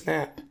he's going to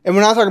snap. And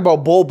we're not talking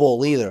about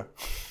Bowl either.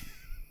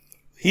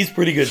 He's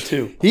pretty good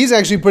too. He's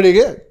actually pretty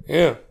good.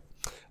 Yeah.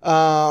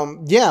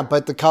 Yeah,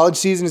 but the college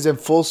season is in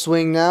full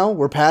swing now.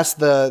 We're past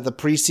the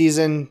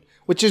preseason,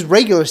 which is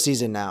regular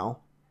season now,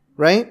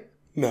 right?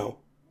 No,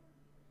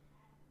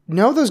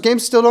 those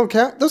games still don't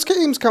count. Those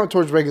games count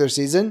towards regular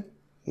season.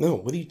 No,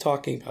 what are you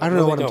talking about? I don't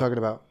know what I'm talking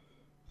about.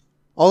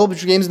 All of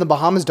your games in the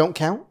Bahamas don't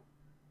count?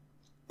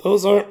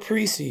 Those aren't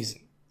preseason.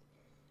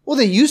 Well,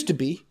 they used to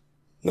be.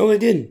 No, they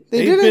didn't.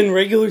 They've been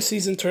regular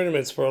season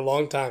tournaments for a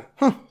long time.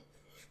 Huh.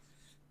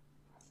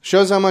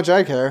 Shows how much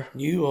I care.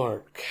 You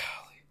are...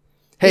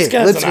 Hey, this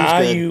guy's Lipscomb's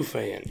an IU good.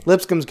 fan.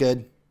 Lipscomb's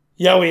good.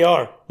 Yeah, we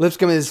are.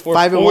 Lipscomb is We're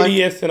 5-1.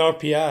 40th in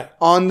RPI.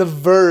 On the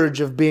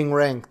verge of being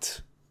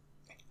ranked.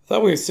 I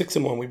thought we were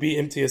 6-1. We beat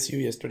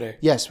MTSU yesterday.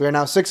 Yes, we are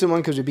now 6-1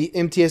 because we beat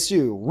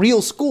MTSU.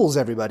 Real schools,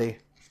 everybody.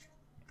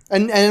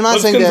 And I'm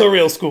not saying that Lipscomb's a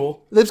real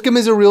school. Lipscomb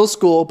is a real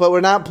school, but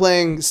we're not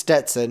playing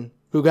Stetson,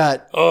 who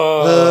got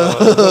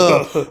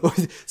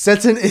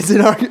Stetson is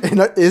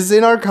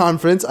in our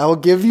conference. I will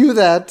give you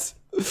that.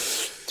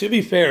 To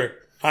be fair,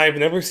 I've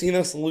never seen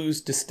us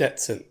lose to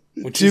Stetson,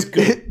 which is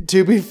good.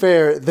 To be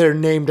fair, they're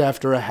named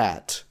after a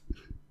hat.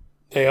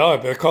 They are.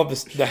 They're called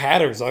the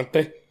Hatters, aren't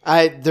they?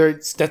 They're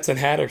Stetson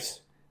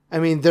Hatters. I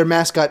mean, their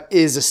mascot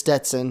is a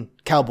Stetson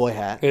cowboy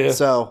hat. Yeah.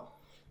 So,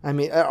 I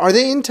mean, are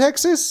they in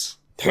Texas?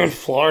 They're in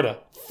Florida.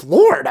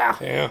 Florida?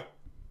 Yeah.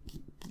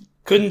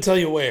 Couldn't tell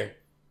you where.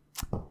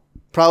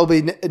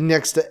 Probably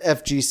next to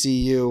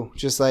FGCU,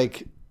 just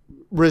like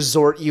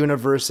Resort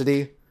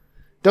University.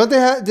 Don't they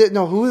have?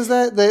 No, who is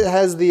that? That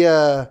has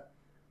the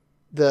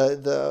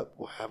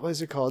what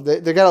is it called?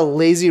 They got a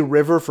lazy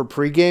river for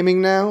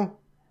pre-gaming now.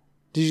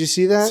 Did you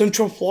see that?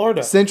 Central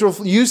Florida. Central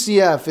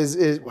UCF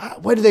is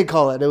what do they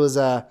call it? It was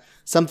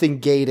something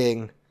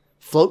gating,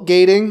 float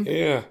gating.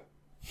 Yeah.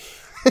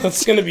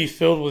 That's going to be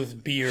filled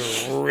with beer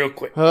real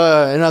quick.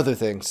 And other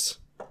things.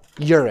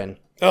 Urine.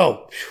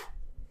 Oh.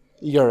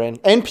 Urine.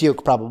 And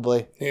puke,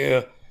 probably.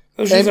 Yeah. That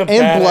was just a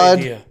bad blood.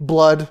 idea.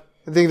 Blood.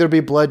 I think there'd be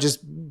blood,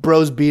 just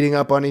bros beating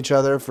up on each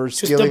other for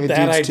stealing a dude's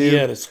tube. Just a bad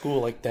idea at a school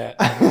like that.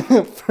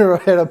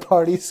 At a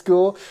party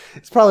school.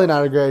 It's probably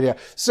not a great idea.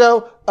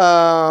 So,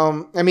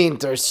 I mean,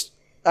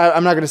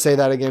 I'm not going to say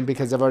that again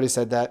because I've already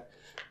said that.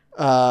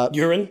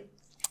 Urine?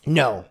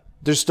 No.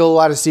 There's still a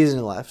lot of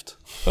season left.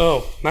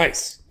 Oh,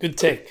 nice. Good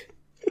take.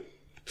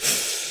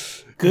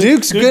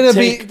 Duke's going to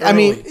be... Early. I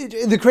mean,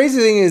 the crazy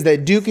thing is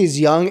that Duke is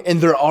young and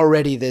they're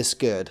already this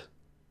good.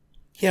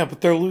 Yeah,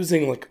 but they're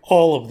losing like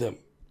all of them.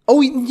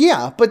 Oh,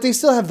 yeah, but they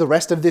still have the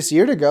rest of this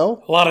year to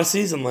go. A lot of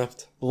season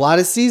left. A lot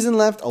of season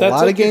left. That's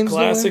lot like of games. A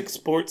classic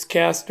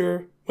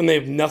sportscaster when they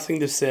have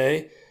nothing to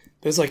say.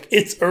 There's like,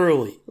 it's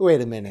early.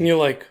 Wait a minute. And you're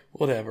like,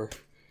 whatever.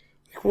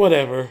 Like,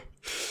 whatever.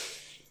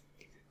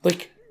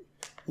 Like,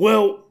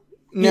 well,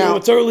 now,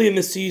 it's early in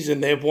the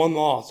season. They have one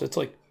loss. It's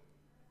like,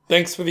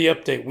 thanks for the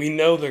update. We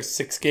know they're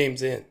 6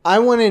 games in. I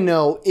want to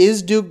know,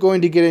 is Duke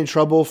going to get in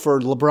trouble for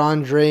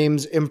LeBron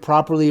James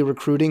improperly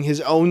recruiting his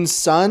own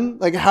son?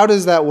 Like, how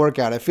does that work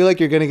out? I feel like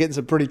you're going to get in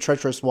some pretty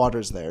treacherous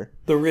waters there.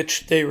 The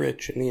rich stay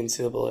rich in the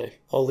NCAA.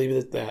 I'll leave it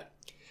at that.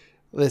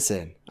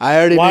 Listen, I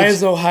already... Why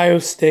is Ohio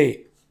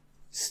State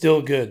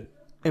still good?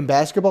 In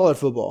basketball or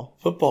football?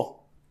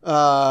 Football.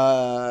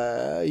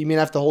 You mean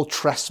after the whole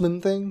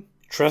Tressman thing?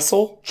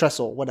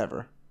 Tressel,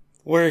 whatever.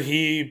 Where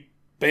he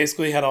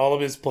basically had all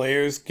of his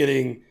players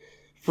getting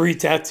free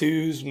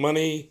tattoos,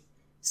 money,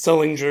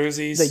 selling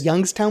jerseys. The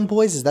Youngstown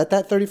boys? Is that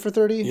 30 for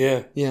 30?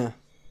 Yeah. Yeah.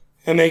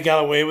 And they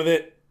got away with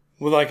it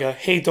with like a,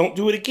 hey, don't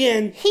do it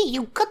again. Hey,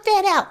 you cut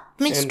that out,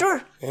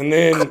 mister. And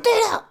then cut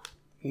that out.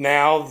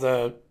 Now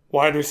the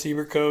wide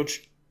receiver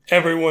coach,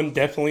 everyone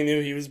definitely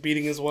knew he was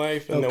beating his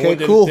wife. And okay, no one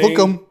did cool. a thing. Hook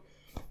 'em.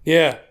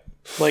 Yeah.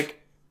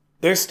 Like,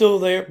 they're still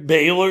there.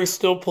 Baylor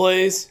still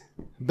plays.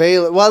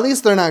 Baylor. Well, at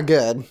least they're not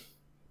good.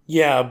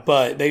 Yeah,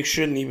 but they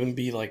shouldn't even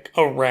be, like,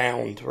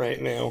 around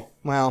right now.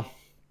 Well,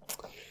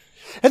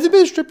 have they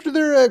been stripped of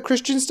their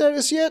Christian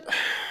status yet?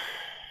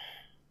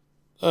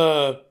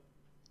 God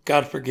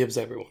forgives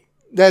everyone.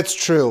 That's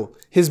true.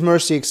 His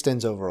mercy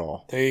extends over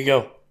all. There you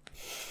go.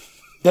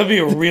 That'd be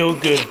a real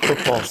good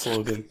football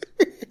slogan.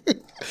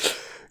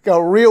 We got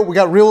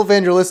real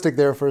evangelistic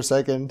there for a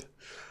second.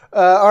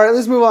 All right,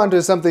 let's move on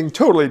to something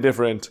totally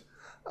different.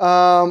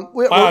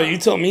 Wow, you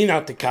tell me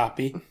not to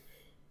copy.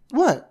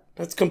 What?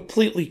 That's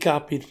completely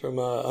copied from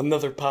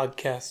another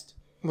podcast.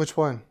 Which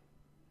one?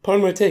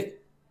 Pardon my take.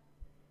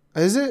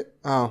 Is it?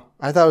 Oh,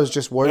 I thought it was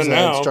just words And that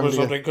now had strung for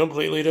together. something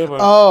completely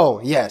different. Oh,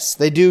 yes.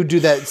 They do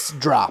that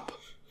drop.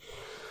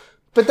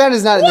 But that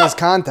is not in this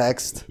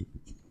context.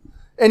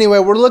 Anyway,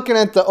 we're looking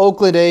at the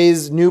Oakland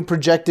A's new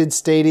projected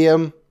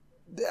stadium.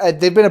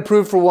 They've been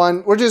approved for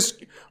one. We're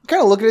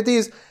kind of looking at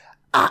these.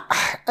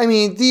 I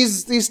mean,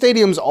 these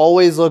stadiums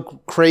always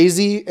look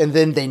crazy, and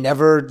then they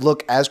never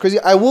look as crazy.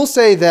 I will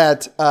say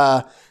that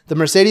the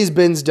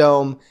Mercedes-Benz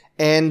Dome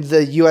and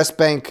the U.S.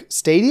 Bank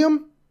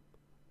Stadium,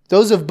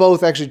 those have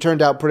both actually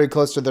turned out pretty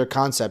close to their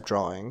concept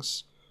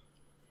drawings.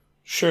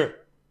 Sure.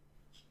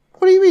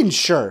 What do you mean,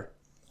 sure?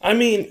 I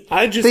mean,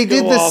 I just they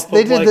did this.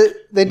 They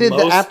did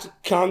the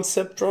app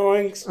concept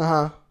drawings.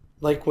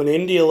 Like when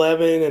Indy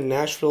 11 and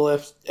Nashville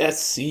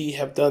SC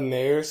have done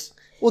theirs.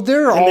 Well,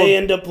 they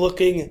end up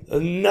looking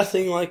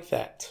nothing like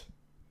that.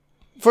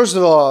 First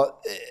of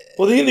all,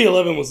 well, the Indy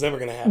 11 was never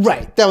going to happen.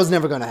 Right, that was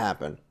never going to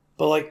happen.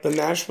 But like the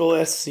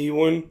Nashville SC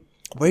one,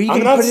 where are you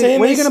going to put it?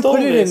 Where are you going to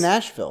put it in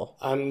Nashville?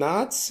 I'm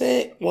not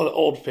saying the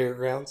old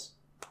fairgrounds.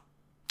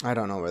 I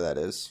don't know where that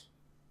is.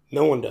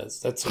 No one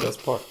does. That's the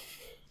best part.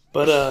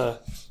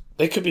 But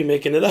they could be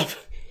making it up.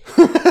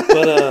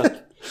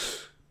 But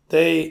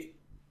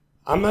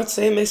I'm not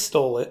saying they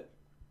stole it.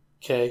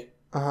 Okay.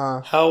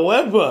 Uh-huh.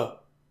 However,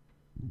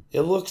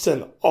 It looks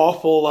an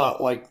awful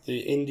lot like the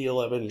Indy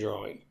 11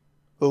 drawing.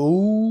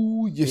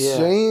 Oh, you're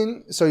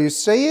saying? So you're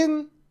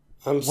saying?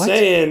 I'm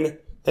saying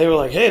they were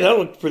like, hey, that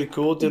looked pretty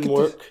cool. It didn't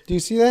work. Do you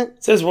see that?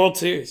 It says World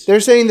Series. They're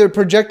saying they're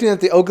projecting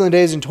that the Oakland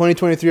A's in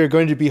 2023 are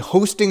going to be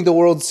hosting the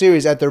World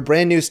Series at their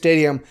brand new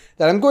stadium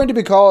that I'm going to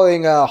be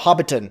calling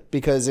Hobbiton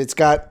because it's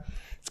got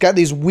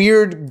these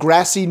weird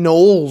grassy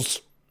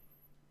knolls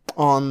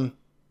on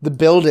the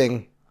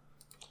building.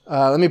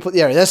 Let me put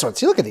this one.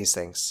 See, look at these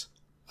things.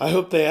 I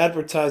hope they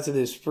advertise it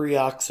as free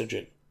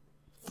oxygen.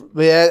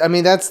 Yeah, I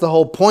mean that's the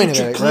whole point of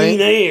it, right?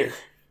 Clean air.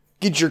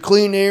 Get your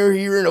clean air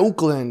here in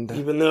Oakland.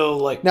 Even though,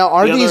 now,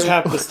 are the these other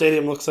half of the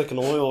stadium looks like an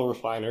oil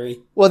refinery.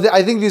 Well,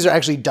 I think these are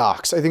actually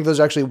docks. I think those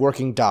are actually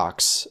working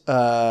docks.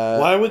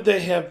 Why would they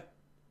have?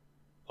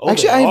 Oh,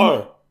 actually, they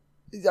are.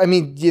 I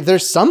mean,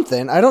 there's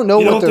something. I don't know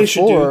what they're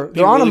for.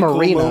 They're on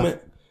really a marina.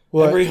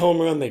 Cool every home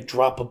run, they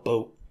drop a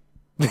boat.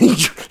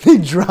 They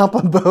drop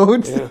a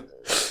boat. Yeah,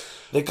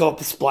 they call it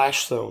the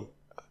splash zone.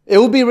 It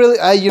would be really.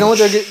 You know what?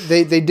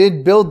 They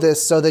did build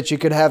this so that you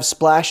could have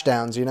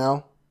splashdowns. You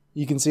know,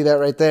 you can see that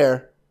right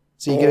there.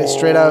 So you get it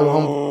straight out of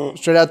home,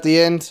 straight out the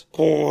end.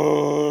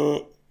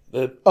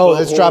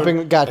 It's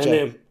dropping. Gotcha. And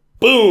then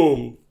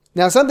boom.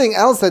 Now something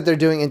else that they're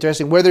doing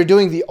interesting, where they're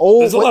doing the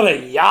old. There's a lot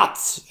of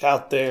yachts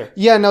out there.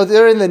 Yeah, no,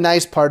 they're in the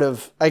nice part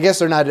of. I guess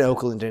they're not in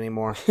Oakland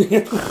anymore.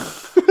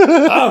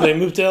 They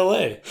moved to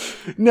L.A.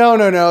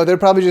 No. They're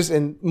probably just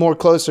more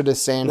closer to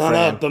San Fran.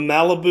 No, the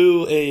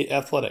Malibu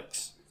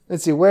Athletics.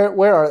 Let's see,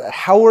 where are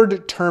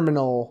Howard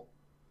Terminal,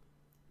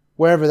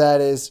 wherever that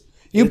is.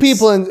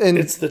 People in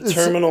it's the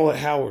terminal at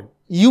Howard.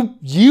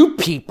 You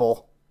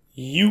people.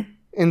 You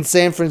in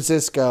San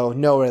Francisco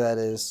know where that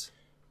is.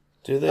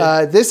 Do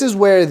they? This is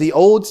where the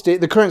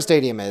current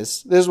stadium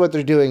is. This is what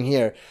they're doing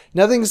here.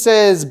 Nothing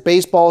says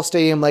baseball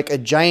stadium like a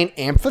giant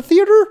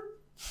amphitheater.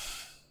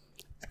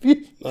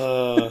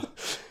 They're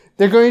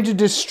going to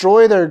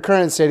destroy their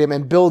current stadium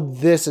and build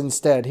this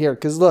instead. Here,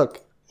 because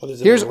look. What is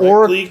it, here's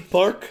League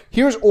Park?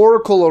 Here's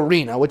Oracle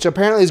Arena, which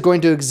apparently is going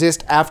to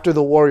exist after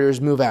the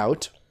Warriors move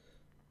out.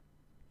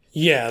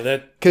 Yeah,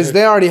 because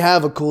they already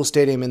have a cool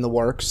stadium in the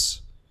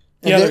works.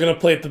 And they're going to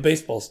play at the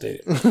baseball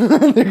stadium.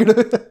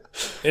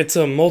 It's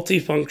a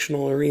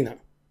multifunctional arena.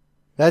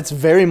 That's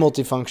very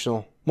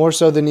multifunctional, more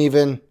so than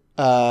even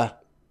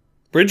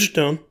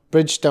Bridgestone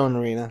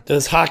Arena.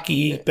 Does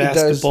hockey,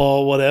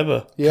 basketball,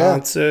 whatever,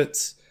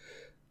 concerts.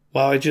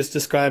 Wow, I just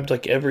described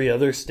like every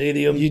other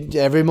stadium.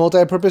 Every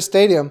multi-purpose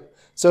stadium.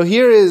 So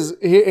here,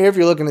 if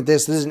you're looking at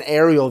this is an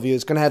aerial view.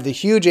 It's going to have the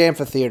huge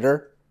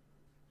amphitheater,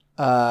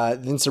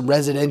 then some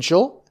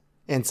residential,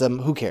 and some,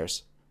 who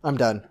cares? I'm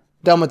done.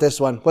 Done with this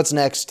one. What's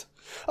next?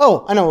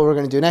 Oh, I know what we're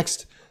going to do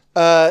next.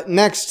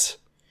 Next,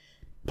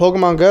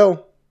 Pokemon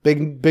Go.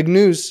 Big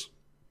news.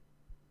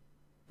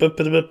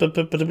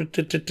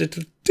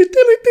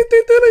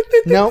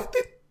 No.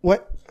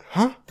 What?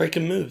 Huh?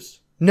 Breaking news.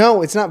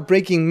 No, it's not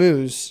breaking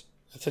news.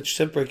 I thought you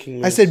said breaking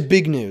news. I said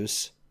big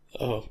news.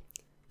 Oh.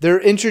 They're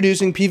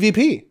introducing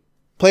PvP.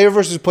 Player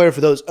versus player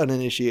for those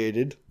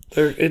uninitiated.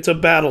 It's a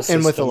battle system.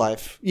 And with a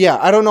life. Yeah,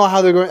 I don't know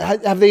how they're going.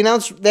 Have they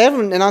announced? They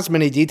haven't announced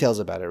many details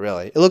about it,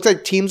 really. It looks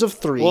like teams of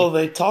 3. Well,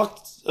 they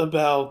talked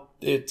about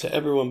it to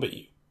everyone but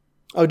you.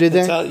 Oh, did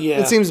they?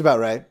 Yeah. It seems about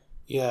right.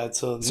 Yeah,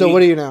 it's a So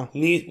what do you know?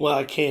 Well,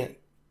 I can't.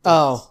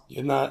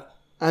 You're not.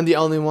 I'm the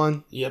only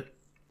one? Yep.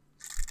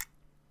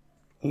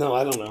 No,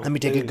 I don't know. Let me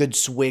take a good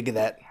swig of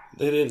that.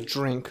 They didn't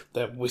drink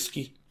that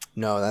whiskey.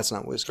 No, that's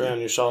not whiskey. Drown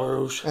your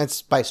sorrows. That's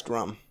spiced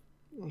rum.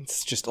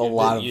 It's just a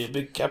lot of. You're a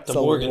big Captain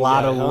Morgan. A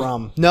lot of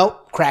rum.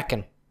 Nope,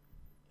 Kraken.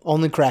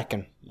 Only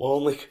Kraken. Well,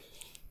 only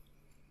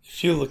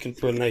if you're looking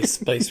for a nice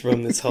spiced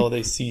rum this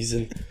holiday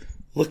season,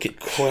 look at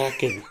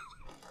Kraken.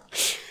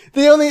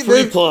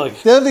 Free plug.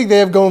 The other thing they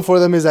have going for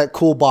them is that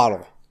cool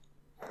bottle.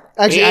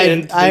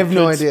 Actually, I have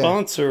no idea.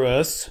 Sponsor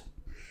us.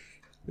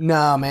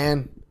 Nah,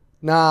 man.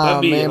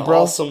 That'd be an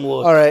bro. Awesome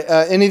look. All right.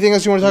 Anything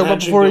else you want to talk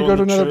about before we go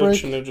to another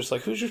break? And they're just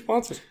like, "Who's your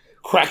sponsor?"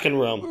 Kraken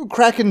rum.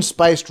 Kraken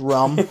spiced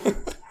rum.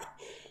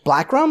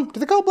 Black rum?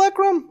 Do they call it black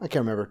rum? I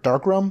can't remember.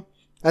 Dark rum?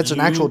 That's an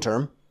actual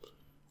term.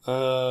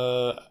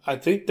 I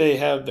think they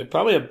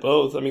probably have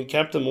both. I mean,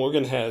 Captain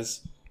Morgan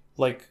has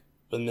like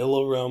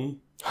vanilla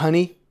rum.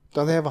 Honey?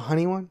 Don't they have a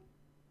honey one?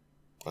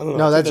 I don't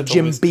know. No, that's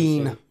Jim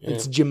Beam. Yeah.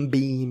 It's Jim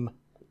Beam.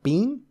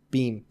 Beam?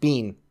 Beam.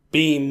 Beam.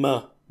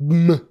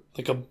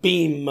 Like a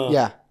beam.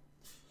 Yeah.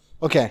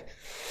 Okay.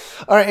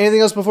 All right.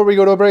 Anything else before we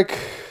go to a break?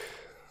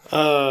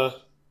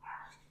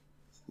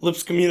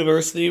 Lipscomb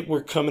University,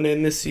 we're coming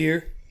in this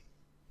year.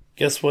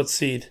 Guess what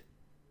seed?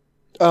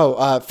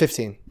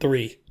 15.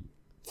 3.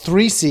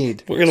 3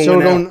 seed. We're going to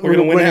win out.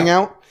 We're winning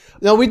out.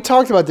 No, we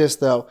talked about this,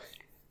 though.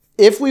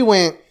 If we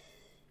went,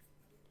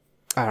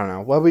 I don't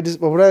know, what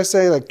would I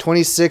say? Like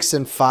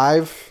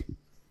 26-5?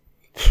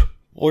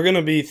 We're going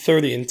to be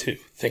 30-2.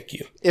 Thank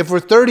you. If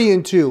we're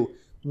 30-2,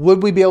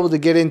 would we be able to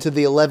get into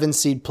the 11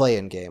 seed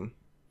play-in game?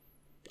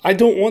 I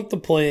don't want the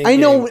play-in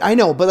game. I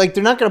know, but like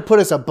they're not going to put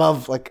us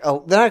above, like,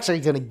 they're actually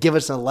going to give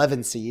us an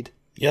 11 seed.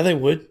 Yeah, they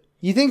would.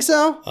 You think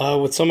so?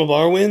 With some of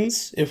our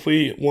wins, if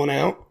we won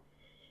out.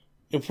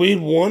 If we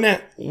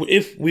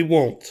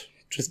won't,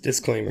 just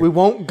disclaimer. We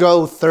won't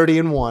go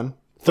 30-1,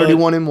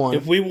 31-1.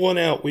 If we won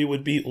out, we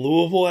would beat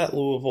Louisville at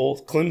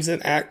Louisville,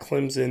 Clemson at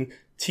Clemson,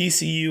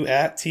 TCU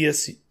at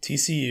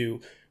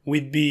TCU.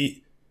 We'd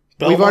beat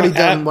Belmont. We've already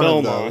done one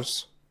Belmont. Of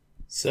those.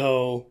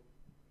 So,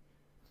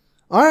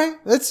 all right,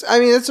 that's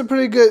a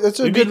pretty good. That's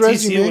a good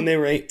resume. TCU when they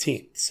were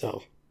 18th.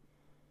 So,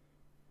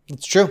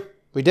 it's true.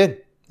 We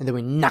did, and then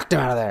we knocked them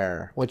out of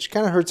there, which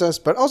kind of hurts us,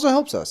 but also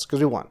helps us because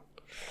we won.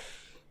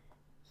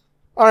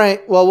 All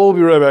right. Well, we'll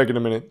be right back in a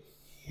minute.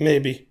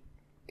 Maybe.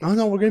 Oh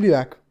no, we're gonna be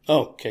back.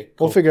 Oh, okay.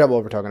 Cool. We'll figure out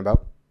what we're talking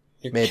about.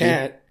 Your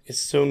cat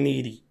is so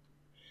needy.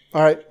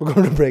 All right, we're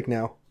going to break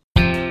now.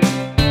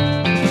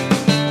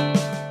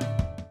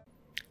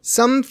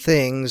 Some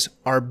things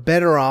are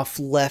better off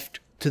left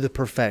to the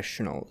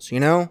professionals,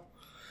 you know?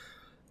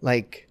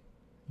 Like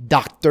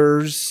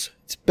doctors,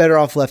 it's better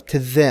off left to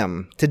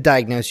them to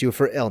diagnose you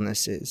for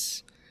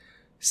illnesses.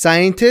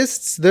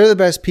 Scientists, they're the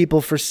best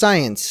people for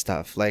science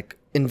stuff, like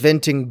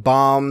inventing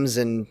bombs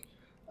and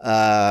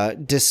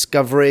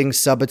discovering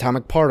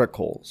subatomic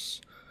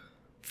particles.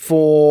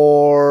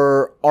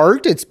 For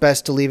art, it's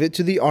best to leave it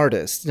to the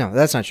artists. No,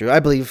 that's not true. I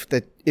believe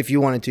that if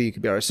you wanted to, you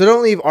could be artists. So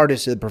don't leave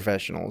artists to the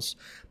professionals.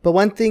 But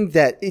one thing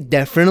that it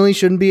definitely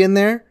shouldn't be in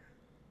there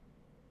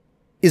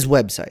is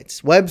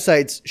websites.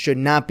 Websites should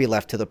not be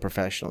left to the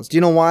professionals. Do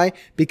you know why?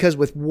 Because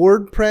with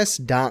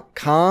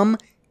WordPress.com,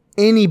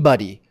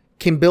 anybody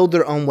can build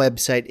their own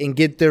website and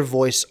get their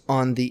voice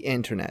on the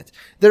internet.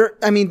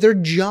 Their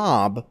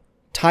job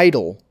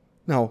title,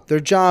 no, their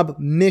job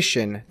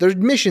mission, their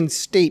mission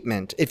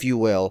statement, if you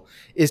will,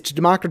 is to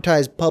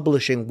democratize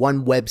publishing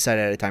one website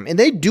at a time. And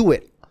they do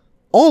it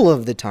all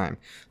of the time.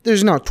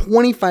 There's now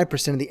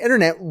 25% of the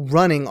internet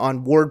running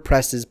on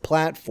WordPress's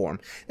platform.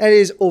 That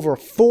is over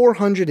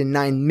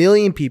 409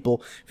 million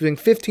people viewing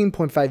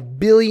 15.5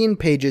 billion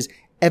pages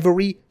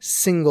every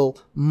single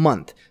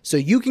month. So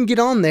you can get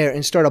on there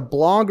and start a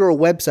blog or a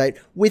website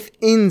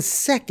within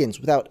seconds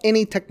without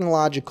any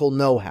technological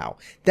know-how.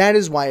 That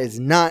is why it's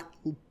not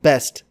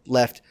best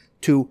left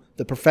to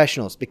the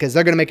professionals, because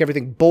they're going to make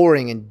everything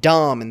boring and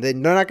dumb, and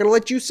then they're not going to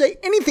let you say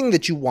anything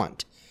that you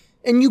want.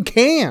 And you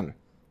can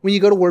when you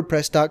go to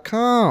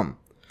WordPress.com.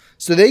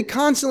 So they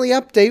constantly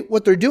update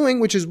what they're doing,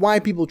 which is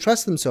why people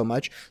trust them so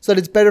much, so that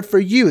it's better for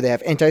you. They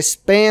have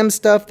anti-spam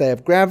stuff, they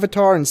have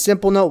Gravatar and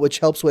Simple Note, which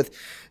helps with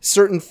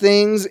certain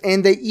things,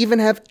 and they even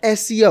have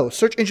SEO,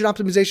 search engine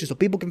optimization, so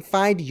people can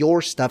find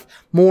your stuff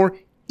more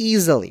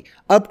easily.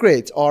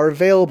 Upgrades are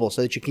available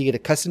so that you can get a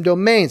custom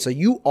domain so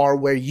you are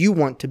where you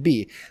want to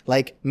be,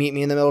 like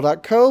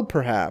meetmeinthemiddle.co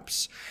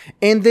perhaps.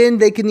 And then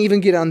they can even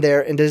get on there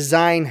and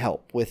design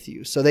help with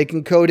you so they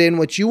can code in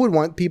what you would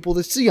want people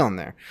to see on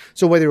there.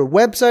 So whether you're a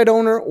website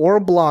owner or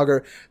a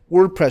blogger,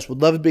 WordPress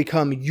would love to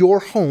become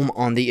your home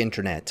on the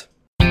internet.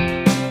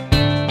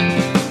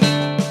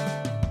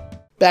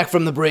 Back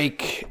from the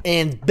break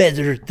and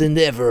better than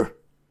ever.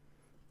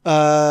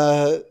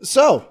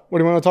 So what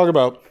do you want to talk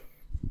about?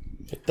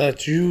 I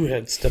thought you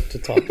had stuff to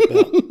talk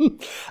about.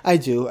 I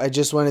do. I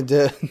just wanted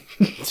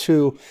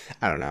to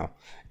I don't know,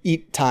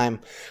 eat time.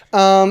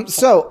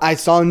 So I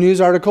saw a news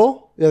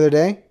article the other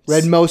day,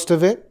 read most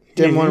of it,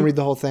 didn't want to read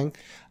the whole thing.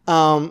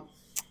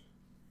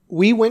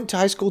 We went to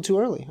high school too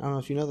early. I don't know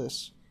if you know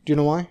this. Do you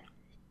know why?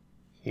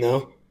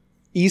 No.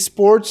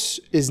 Esports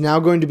is now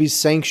going to be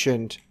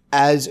sanctioned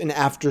as an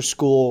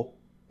after-school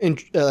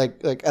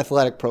like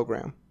athletic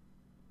program.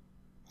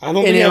 I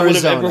don't think I would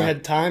have ever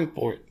had time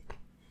for it.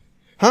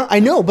 Huh?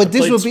 I know, but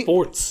this would be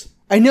sports.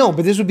 I know,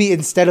 but this would be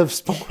instead of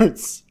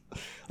sports.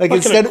 Like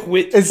instead of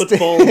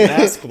football and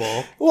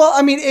basketball. Well,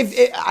 I mean,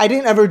 if I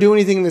didn't ever do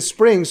anything in the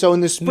spring, so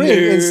in the spring,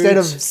 instead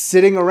of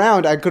sitting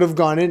around, I could have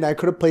gone in. I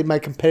could have played my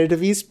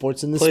competitive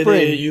esports in the spring.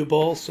 Played AAU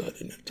ball, so I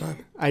didn't have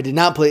time. I did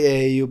not play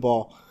AAU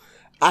ball.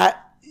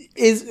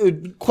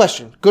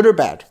 Question: good or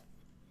bad?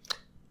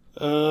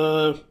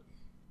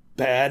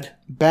 Bad.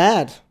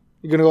 Bad.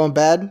 You're gonna go on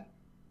bad?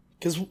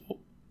 Because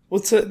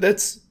what's that?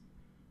 That's.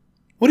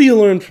 What do you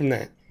learn from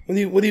that? What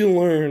do you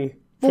learn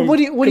from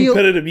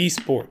competitive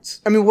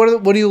esports? I mean,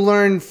 what do you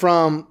learn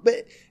from?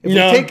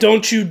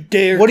 Don't you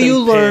dare. What do you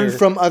learn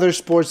from other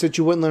sports that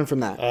you wouldn't learn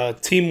from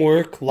that?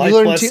 Teamwork, life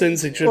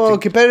lessons.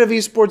 Competitive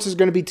esports is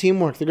going to be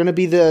teamwork. They're going to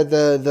be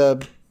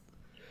the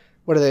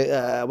what are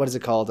they? What is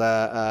it called?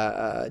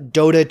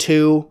 Dota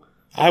 2.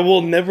 I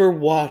will never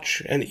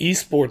watch an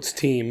esports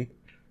team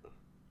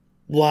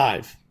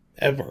live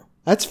ever.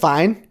 That's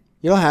fine.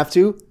 You don't have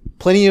to.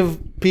 Plenty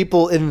of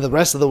people in the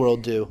rest of the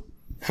world do.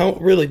 How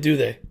really do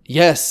they?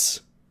 Yes.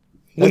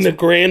 When the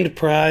grand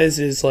prize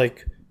is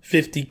like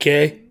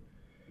 $50K.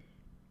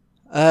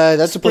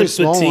 That's a pretty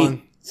small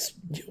one.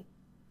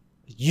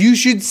 You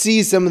should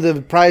see some of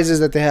the prizes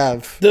that they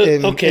have. The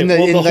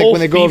whole when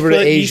they go over to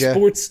Asia.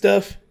 Esports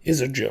stuff is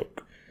a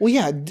joke. Well,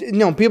 yeah,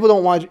 no, people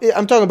don't watch.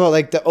 I'm talking about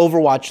like the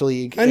Overwatch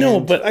League. I know,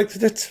 but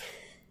that's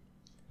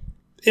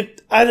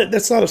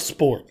not a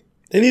sport.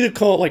 They need to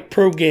call it like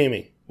pro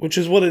gaming. Which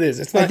is what it is.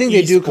 It's not. I think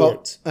they do call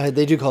it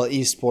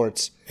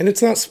esports, and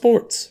it's not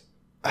sports.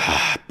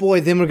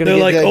 Boy, then we're going to They're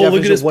get like, that oh,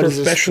 look at definition this of what is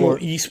a professional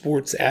sport.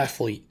 esports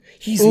athlete.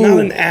 He's not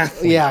an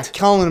athlete. Yeah,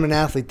 calling him an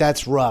athlete,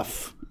 that's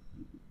rough.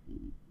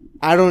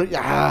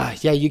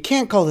 You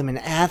can't call them an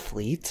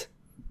athlete.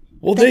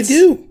 Well, they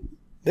do.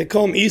 They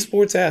call them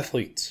esports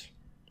athletes.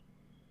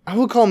 I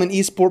would call him an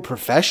esport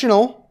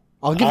professional.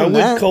 I'll give him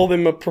that. I would call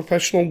them a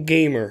professional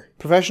gamer.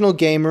 Professional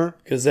gamer.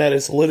 Because that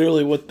is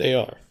literally what they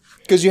are.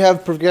 Because you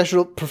have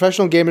professional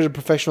gamers and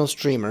professional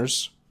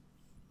streamers.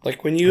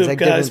 Like when you have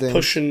guys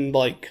pushing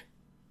like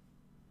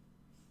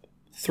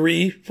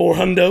 300-400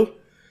 hundo,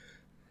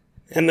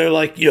 and they're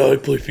like, "Yeah, I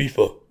play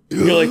FIFA."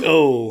 You're like,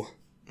 "Oh."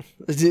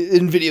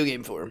 In video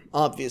game form,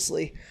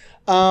 obviously.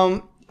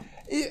 The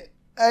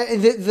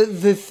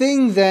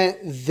thing that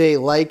they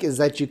like is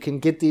that you can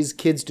get these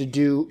kids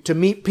to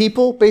meet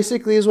people,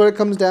 basically, is what it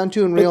comes down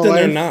to in real life. But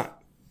then they're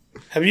not.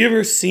 Have you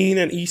ever seen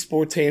an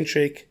esports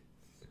handshake?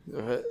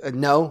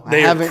 No, I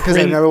haven't, because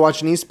I've never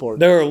watched an esport.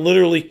 There are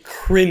literally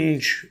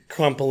cringe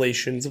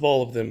compilations of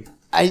all of them.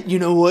 You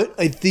know what?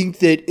 I think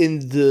that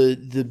in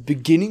the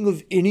beginning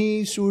of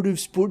any sort of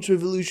sports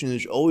revolution,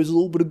 there's always a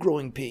little bit of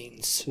growing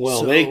pains.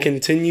 Well, they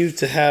continue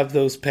to have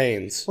those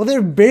pains. Well,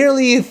 they're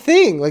barely a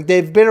thing. Like,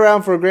 they've been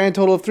around for a grand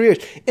total of 3 years.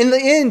 In the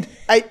end,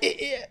 I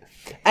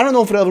don't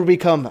know if it'll ever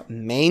become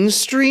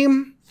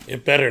mainstream.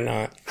 It better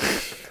not.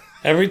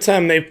 Every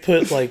time they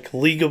put, like,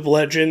 League of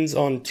Legends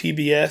on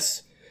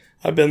TBS,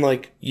 I've been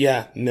like,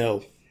 yeah,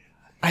 no.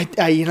 I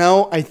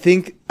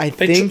think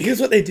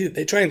here's what they do.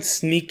 They try and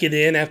sneak it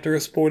in after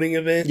a sporting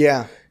event.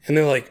 Yeah. And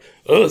they're like,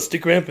 oh,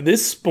 stick around for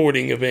this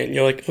sporting event. And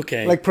you're like,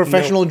 okay. Like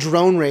professional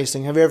drone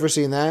racing. Have you ever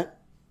seen that?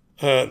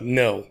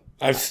 No.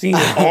 I've seen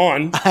it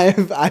on.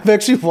 I've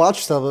actually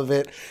watched some of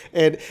it,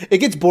 and it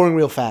gets boring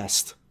real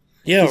fast.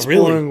 Yeah, it's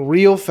boring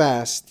real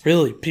fast.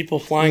 Really, people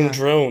flying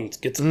drones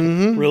gets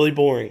really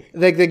boring.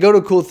 Like, they go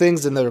to cool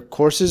things, and their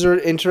courses are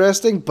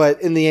interesting,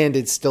 but in the end,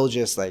 it's still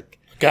just like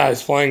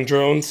guys flying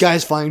drones.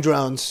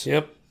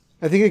 Yep.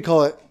 I think they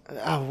call it.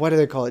 What do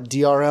they call it?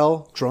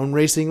 DRL, Drone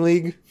Racing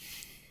League.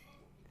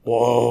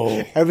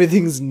 Whoa!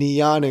 Everything's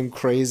neon and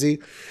crazy.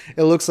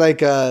 It looks like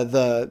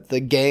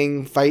the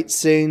gang fight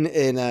scene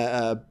in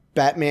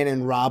Batman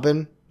and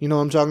Robin. You know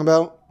what I'm talking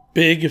about?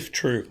 Big if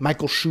true.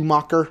 Michael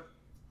Schumacher.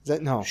 Is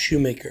that no?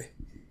 Shoemaker.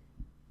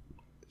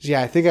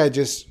 Yeah, I think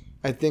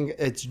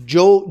it's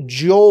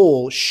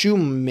Joel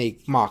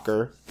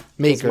Schumacher.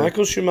 Does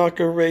Michael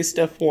Schumacher raced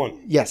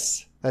F1?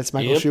 Yes, that's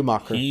Michael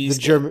Schumacher. He's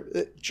the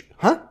German.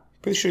 Huh?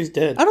 Pretty sure he's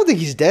dead. I don't think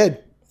he's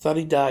dead. I thought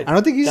he died. I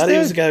don't think he's dead. He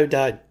was the guy who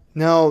died.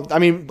 No, I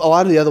mean, a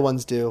lot of the other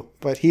ones do,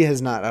 but he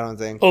has not, I don't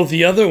think. Oh,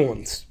 the other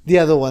ones. The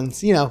other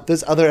ones. You know,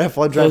 those other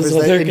F1 drivers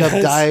that end up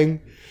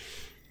dying.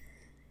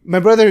 My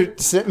brother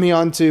sent me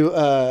onto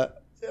a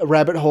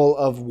rabbit hole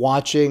of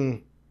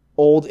watching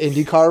old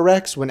IndyCar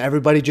wrecks when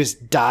everybody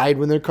just died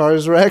when their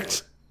cars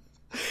wrecked.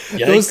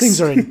 Yikes. Those things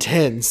are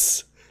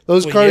intense.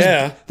 Those cars,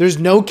 there's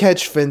no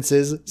catch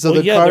fences, so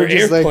the car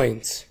just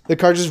airplanes. The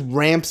car just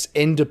ramps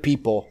into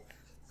people.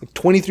 Like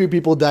 23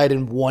 people died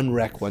in one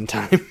wreck one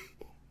time.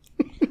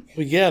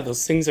 Well, yeah,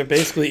 those things are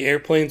basically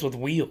airplanes with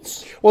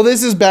wheels. Well,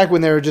 this is back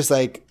when they were just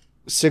like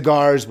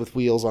cigars with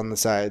wheels on the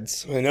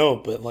sides. I know,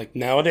 but like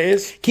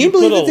nowadays, can you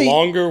believe put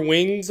longer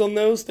wings on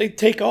those, they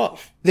take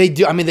off. They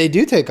do. I mean, they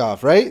do take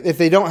off, right? If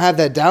they don't have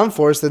that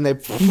downforce, then they.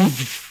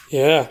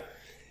 Yeah,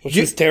 which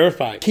is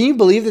terrifying. Can you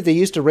believe that they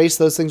used to race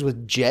those things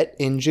with jet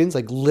engines,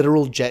 like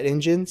literal jet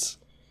engines?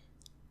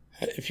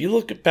 If you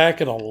look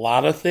back at a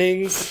lot of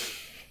things,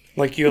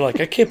 like you're like,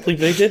 I can't believe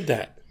they did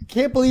that. I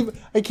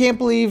can't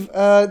believe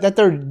that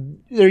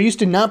there used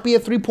to not be a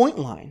 3-point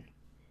line.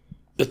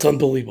 It's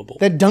unbelievable.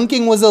 That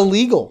dunking was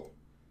illegal.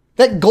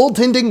 That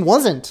goaltending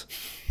wasn't.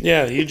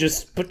 Yeah, you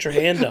just put your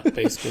hand up,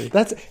 basically.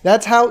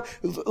 that's how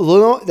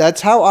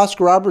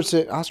Oscar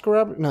Robertson.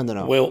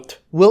 No.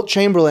 Wilt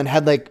Chamberlain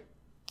had like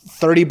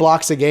 30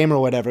 blocks a game or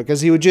whatever,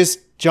 because he would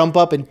just jump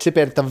up and tip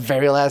it at the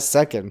very last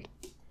second.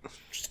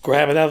 Just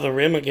grab it out of the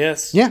rim, I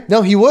guess. Yeah,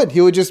 no, he would.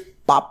 He would just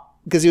pop,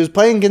 because he was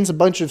playing against a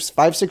bunch of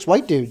 5'6"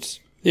 white dudes.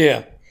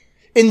 Yeah.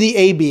 In the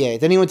ABA.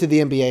 Then he went to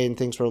the NBA and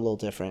things were a little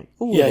different.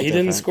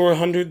 Didn't score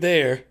 100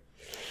 there.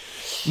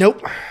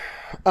 Nope.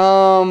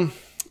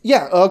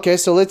 Yeah, okay,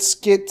 so let's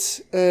get...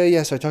 so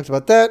I talked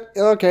about that.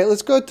 Okay,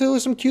 let's go to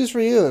some cues for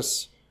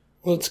use.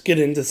 Let's get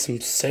into some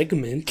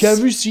segments.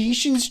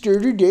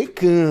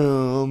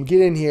 Conversationstarter.com.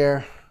 Get in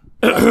here.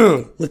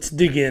 Let's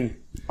dig in.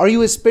 Are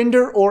you a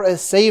spender or a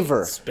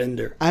saver?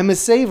 Spender. I'm a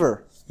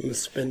saver. I'm a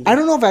spender. I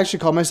don't know if I actually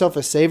call myself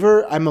a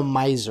saver. I'm a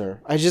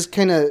miser. I just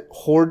kind of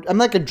hoard. I'm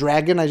like a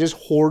dragon. I just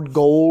hoard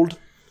gold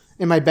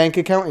in my bank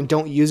account and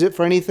don't use it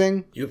for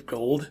anything. You have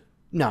gold?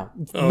 No,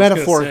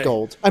 metaphoric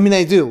gold. I mean,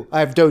 I do. I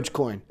have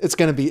Dogecoin.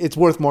 It's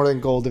worth more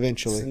than gold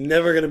eventually. It's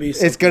never going to be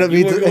something. It's going to be.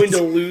 You're going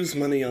to lose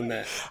money on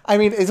that. I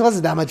mean, it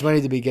wasn't that much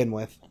money to begin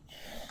with.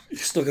 You're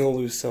still going to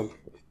lose some.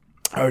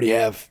 I already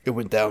have. It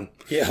went down.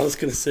 Yeah, I was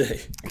going to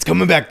say. It's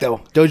coming back, though.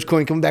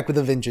 Dogecoin coming back with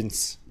a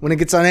vengeance. When it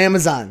gets on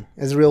Amazon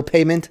as a real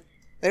payment,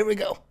 there we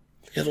go.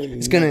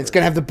 It's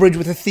gonna have the bridge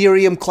with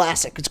Ethereum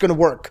Classic. It's going to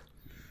work.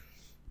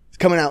 It's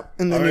coming out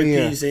in the new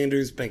year. R.I.P.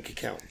 Zander's bank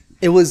account.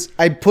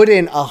 I put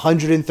in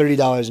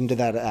 $130 into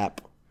that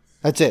app.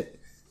 That's it.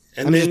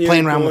 And I'm then just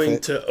playing around with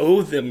it. To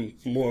owe them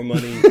more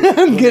money.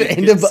 I'm going to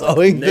end up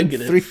owing them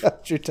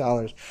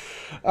 $300.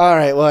 All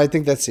right. Well, I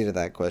think that's the end of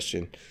that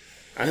question.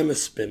 I'm a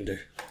spender.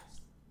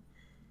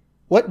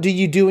 What do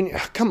you do?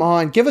 Come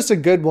on. Give us a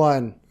good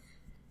one.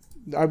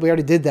 We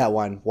already did that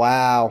one.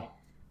 Wow.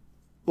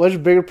 What's a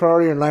bigger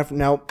priority in life?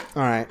 Nope.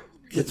 All right.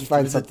 Let's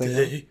find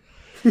something.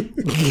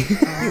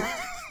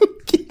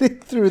 Getting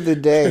through the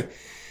day.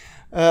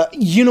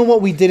 You know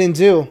what we didn't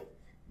do?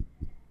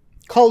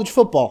 College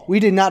football. We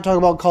did not talk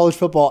about college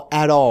football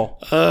at all.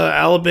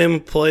 Alabama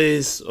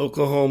plays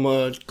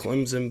Oklahoma.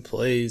 Clemson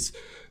plays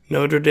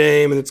Notre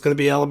Dame. And it's going to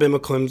be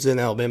Alabama-Clemson.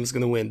 Alabama's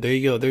going to win. There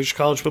you go. There's your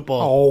college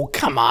football. Oh,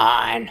 come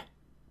on.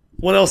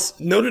 What else?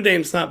 Notre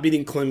Dame's not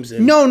beating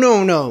Clemson.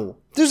 No.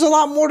 There's a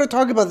lot more to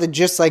talk about than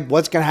just like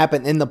what's going to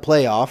happen in the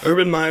playoff.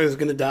 Urban Meyer's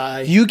going to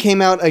die. You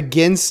came out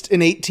against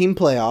an 8-team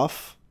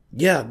playoff.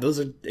 Yeah, those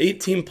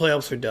 8-team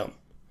playoffs are dumb.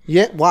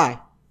 Yeah, why?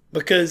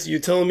 Because you're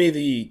telling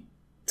me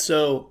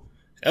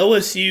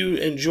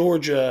LSU and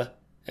Georgia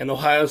and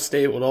Ohio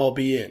State would all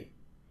be in.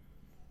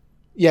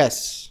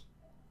 Yes.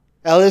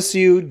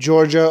 LSU,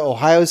 Georgia,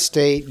 Ohio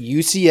State,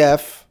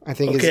 UCF, I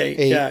think is 8.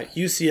 Yeah,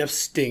 UCF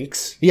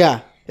stinks.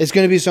 Yeah, it's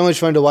going to be so much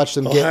fun to watch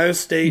them Ohio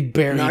State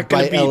buried not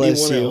going to beat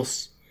LSU. anyone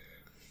else.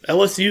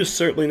 LSU is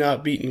certainly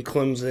not beating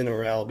Clemson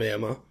or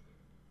Alabama.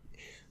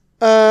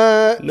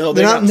 No,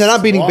 they're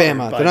not beating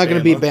Bama. They're not going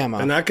to beat Bama.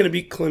 They're not going to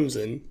beat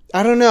Clemson.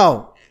 I don't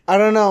know.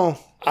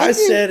 I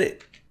said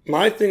it.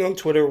 My thing on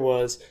Twitter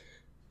was,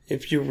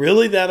 if you're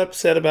really that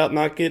upset about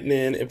not getting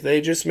in, if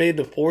they just made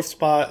the 4th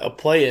spot a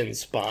play-in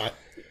spot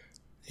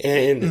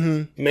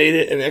and made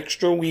it an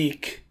extra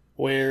week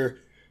where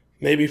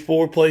maybe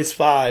 4 plays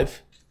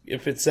 5,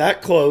 if it's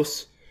that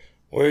close,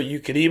 where you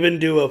could even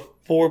do a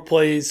 4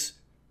 plays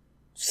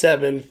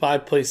 7,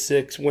 5 plays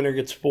 6, winner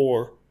gets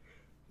 4,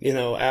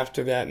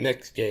 after that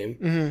next game.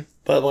 Mm-hmm.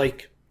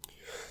 But,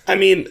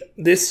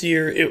 this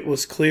year it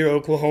was clear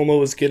Oklahoma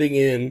was getting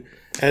in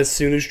as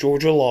soon as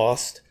Georgia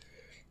lost.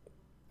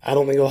 I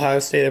don't think Ohio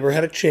State ever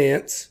had a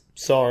chance.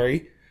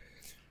 Sorry.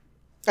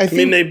 I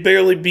mean, they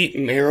barely beat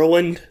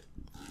Maryland.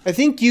 I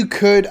think you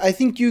could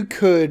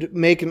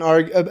make an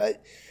argument.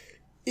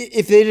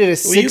 If they did a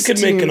 16... Well, you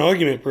could make an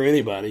argument for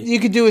anybody. You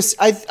could do you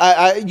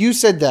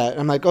said that.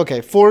 I'm like, okay,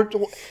 4...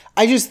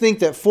 I just think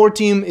that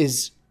 4-team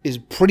is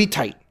pretty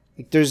tight.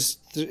 Like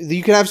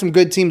you can have some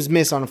good teams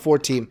miss on a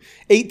 4-team.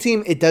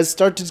 8-team, it does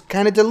start to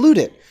kind of dilute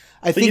it.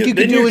 I think you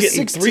could do a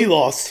 6-team.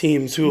 3-loss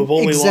teams who have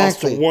only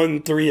lost to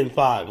 1, 3, and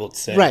 5, let's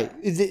say. Right.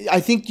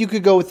 I think you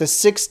could go with a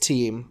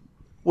 6-team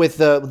with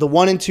the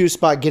 1 and 2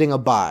 spot getting a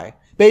bye.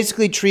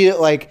 Basically treat it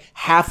like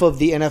half of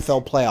the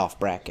NFL playoff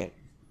bracket.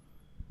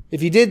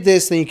 If you did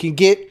this, then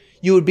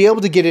you would be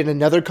able to get in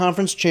another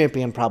conference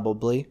champion,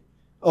 probably,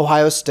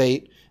 Ohio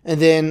State. And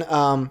then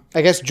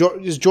I guess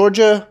is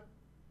Georgia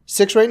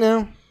 6 right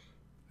now?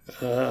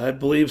 I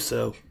believe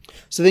so.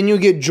 So then you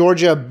get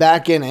Georgia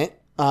back in it.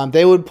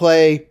 They would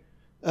play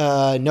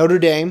Notre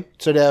Dame.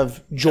 So to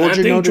have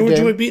Georgia, Notre Dame.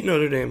 Georgia would beat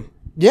Notre Dame.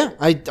 Yeah,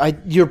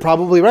 you're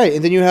probably right.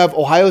 And then you have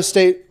Ohio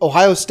State,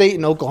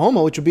 and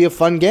Oklahoma, which would be a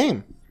fun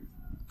game.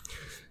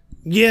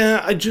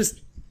 Yeah,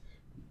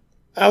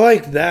 I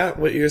like that,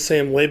 what you're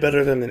saying, way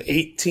better than an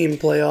 8-team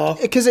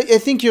playoff. Because I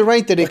think you're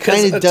right that it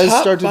kind of does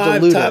start to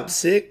dilute it. Top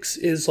 6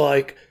 is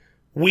like,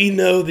 we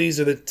know these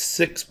are the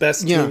 6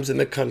 best teams in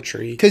the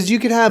country. Because you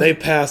could have... They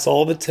pass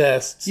all the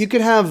tests. You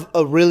could have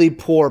a really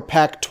poor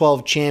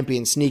Pac-12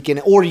 champion sneak in,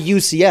 or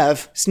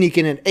UCF sneak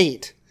in at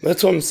 8.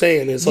 That's what I'm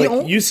saying. It's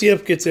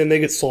UCF gets in, they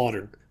get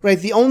slaughtered. Right.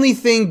 The only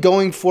thing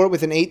going for it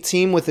with an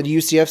 8-team with a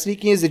UCF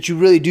sneaking is that you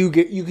really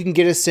you can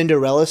get a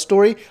Cinderella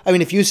story. I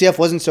mean, if UCF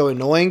wasn't so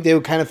annoying, they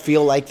would kind of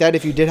feel like that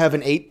if you did have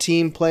an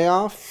 8-team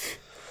playoff.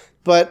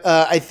 But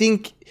I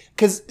think,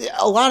 because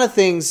a lot of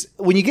things,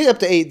 when you get up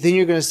to 8, then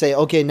you're going to say,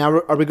 okay,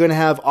 now are we going to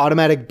have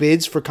automatic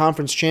bids for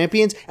conference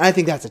champions? And I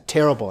think that's a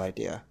terrible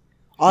idea.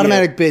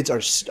 Automatic bids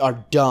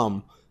are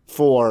dumb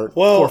for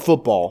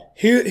football.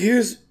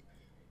 Here's...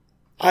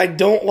 I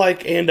don't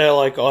like and I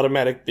like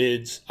automatic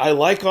bids. I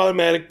like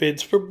automatic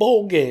bids for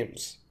bowl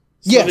games.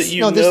 So that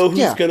you know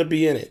who's going to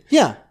be in it.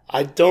 Yeah.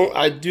 I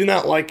do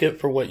not like it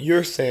for what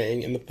you're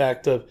saying in the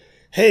fact of,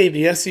 hey,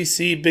 the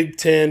SEC, Big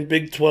 10,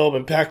 Big 12,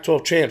 and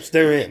Pac-12 champs,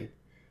 they're in.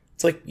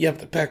 It's like, yeah,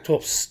 but the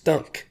Pac-12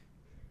 stunk.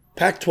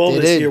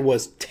 Pac-12 this year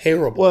was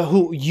terrible.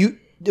 Well,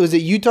 was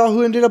it Utah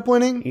who ended up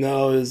winning?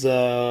 No, it was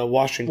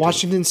Washington.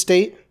 Washington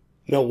State?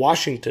 No,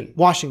 Washington.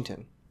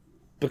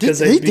 Because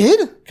they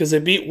did? Because they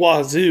beat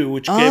Wazoo,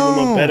 which gave them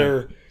a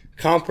better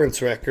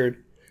conference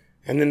record.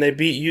 And then they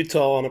beat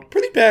Utah on a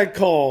pretty bad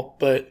call,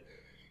 but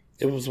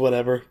it was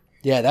whatever.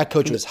 Yeah, that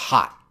coach was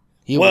hot.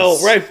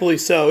 Rightfully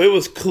so. It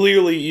was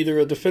clearly either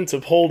a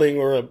defensive holding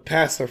or a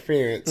pass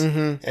interference,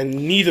 and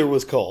neither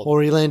was called.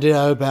 Or he landed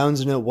out of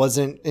bounds, and it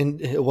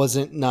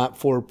wasn't not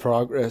for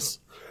progress.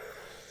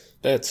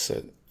 That's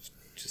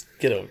just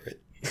get over it.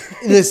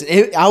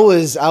 Listen, I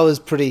was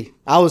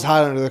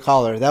hot under the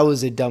collar. That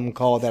was a dumb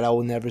call that I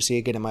will never see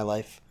again in my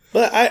life.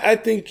 But I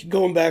think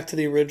going back to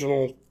the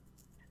original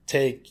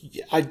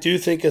take, I do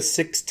think a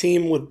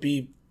 6-team would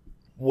be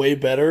way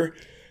better.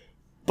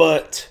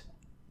 But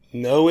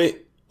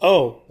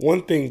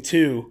one thing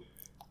too,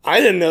 I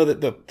didn't know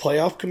that the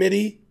playoff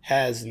committee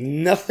has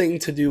nothing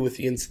to do with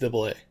the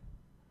NCAA.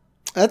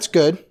 That's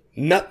good.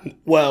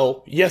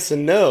 Yes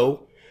and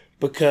no,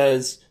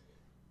 because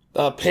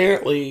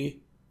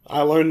apparently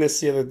I learned this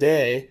the other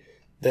day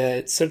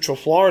that Central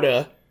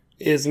Florida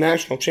is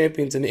national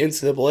champions in the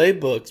NCAA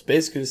books,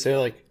 basically to say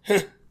like,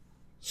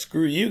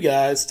 screw you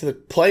guys to the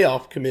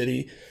playoff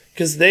committee,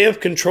 because they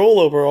have control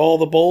over all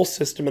the bowl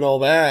system and all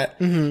that.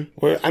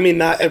 Mm-hmm.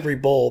 Not every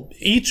bowl.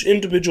 Each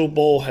individual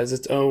bowl has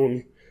its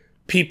own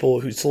people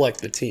who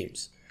select the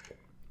teams.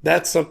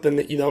 That's something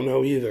that you don't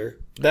know either.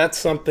 That's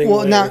something.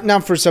 Well,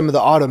 not for some of the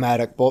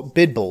automatic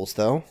bid bowls,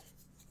 though.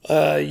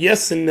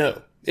 Yes and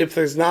no. If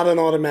there's not an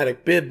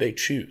automatic bid, they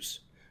choose.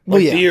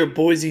 The year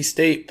Boise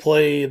State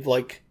played,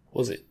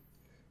 was it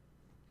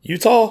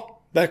Utah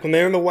back when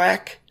they were in the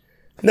WAC?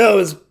 No, it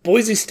was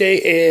Boise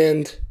State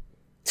and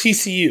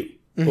TCU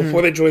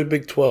before they joined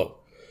Big 12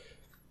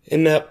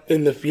 in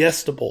the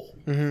Fiesta Bowl,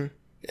 and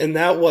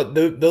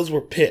those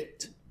were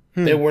picked.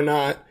 They were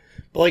not.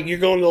 But you're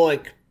going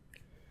to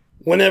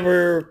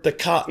whenever the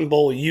Cotton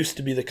Bowl used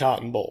to be the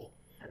Cotton Bowl,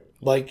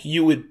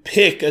 you would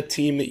pick a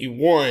team that you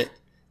want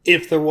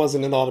if there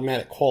wasn't an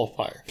automatic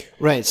qualifier.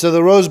 Right. So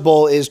the Rose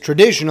Bowl is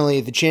traditionally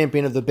the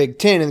champion of the Big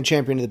 10 and the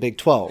champion of the Big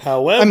 12.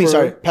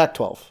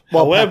 Pac-12.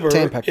 However,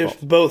 Pac-10, Pac-12.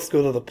 if both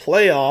go to the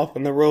playoff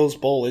and the Rose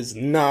Bowl is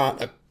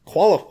not a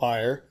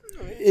qualifier,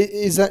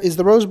 is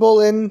the Rose Bowl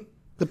in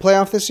the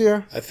playoff this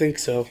year? I think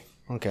so.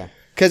 Okay.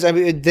 Because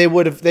they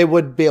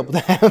would be able to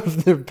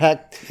have their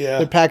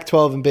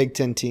Pac-12 and Big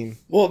 10 team.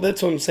 Well,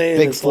 that's what I'm saying.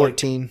 Big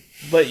 14.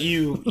 But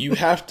you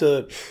have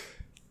to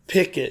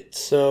pick it.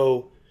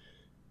 So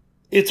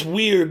it's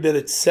weird that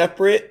it's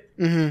separate.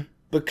 Mm-hmm.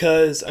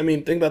 Because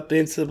think about the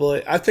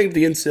NCAA. I think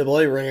the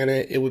NCAA ran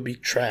it. It would be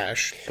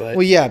trash. But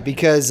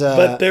because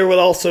but there would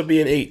also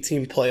be an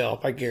 8-team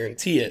playoff. I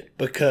guarantee it,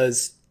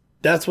 because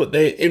that's what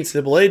the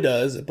NCAA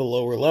does at the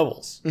lower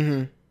levels.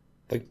 Mm-hmm.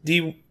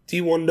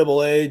 D1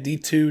 AA,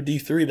 D2,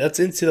 D3, that's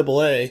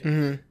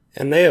NCAA,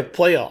 and they have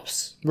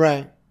playoffs.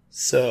 Right.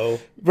 So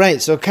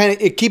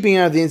kind of keeping it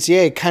out of the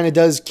NCAA kind of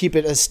does keep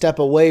it a step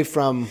away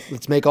from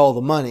let's make all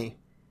the money.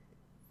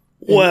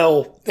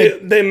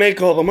 They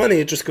make all the money,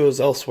 it just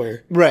goes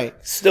elsewhere. Right.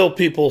 Still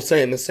people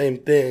saying the same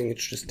thing,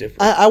 it's just different.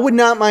 I would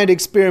not mind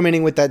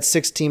experimenting with that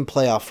 6-team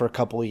playoff for a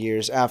couple of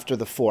years after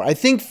the 4. I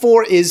think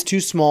 4 is too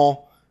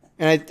small,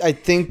 and I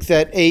think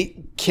that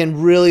 8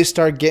 can really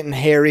start getting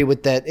hairy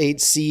with that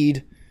 8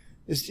 seed.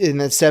 In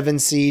the 7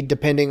 seed,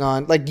 depending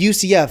on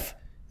UCF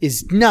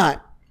is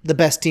not the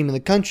best team in the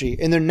country,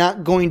 and they're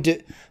not going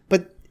to.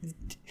 But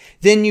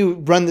then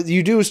you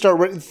do start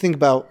to think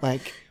about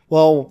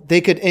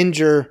they could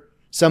injure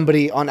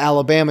somebody on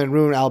Alabama and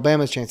ruin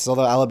Alabama's chances.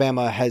 Although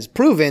Alabama has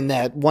proven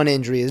that one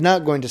injury is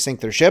not going to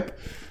sink their ship.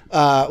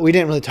 We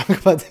didn't really talk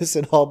about this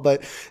at all,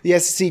 but the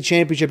SEC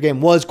championship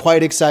game was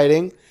quite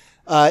exciting.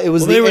 It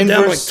was they were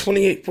down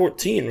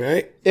 28-14,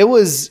 right? It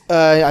was.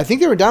 I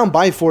think they were down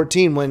by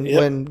 14 when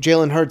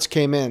Jalen Hurts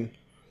came in,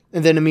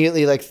 and then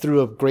immediately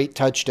threw a great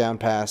touchdown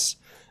pass.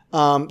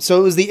 So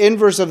it was the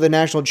inverse of the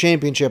national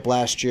championship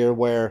last year,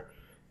 where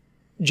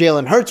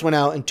Jalen Hurts went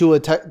out and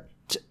Tua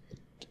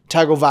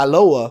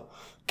Tagovailoa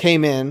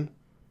came in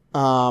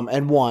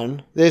and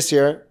won. This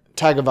year,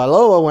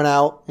 Tagovailoa went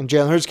out and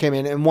Jalen Hurts came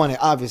in and won it.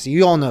 Obviously,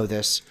 you all know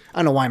this. I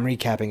don't know why I'm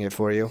recapping it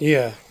for you.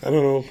 Yeah, I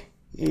don't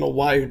know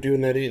why you're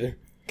doing that either.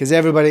 Because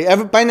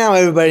by now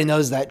everybody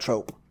knows that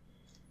trope.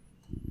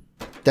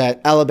 That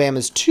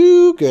Alabama's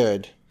too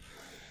good.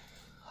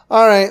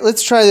 All right,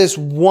 let's try this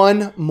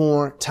one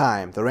more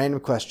time. The random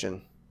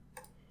question.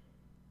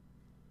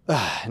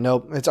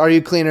 Nope. It's are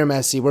you clean or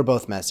messy? We're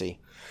both messy.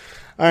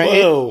 All right.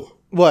 Whoa.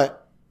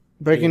 What?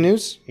 Breaking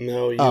news?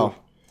 No,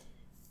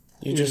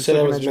 you just said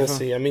I was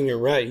messy. You're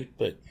right,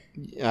 but...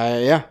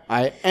 yeah,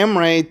 I am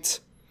right.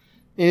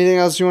 Anything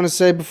else you want to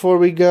say before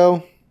we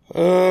go?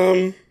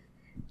 I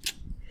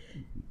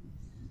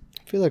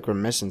feel like we're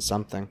missing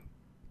something.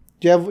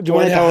 Do you want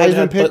to have a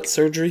Heisman pick? Butt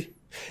surgery.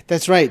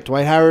 That's right.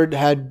 Dwight Howard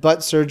had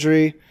butt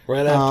surgery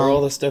Right after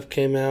all the stuff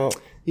came out.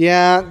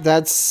 Yeah,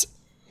 that's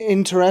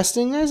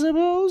interesting, I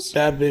suppose.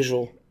 Bad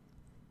visual.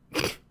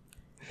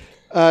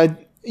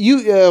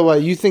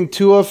 You think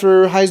Tua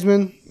for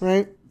Heisman,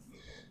 right?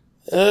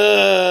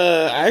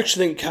 I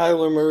actually think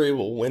Kyler Murray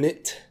will win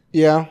it.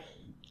 Yeah.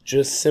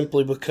 Just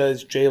simply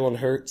because Jalen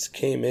Hurts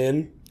came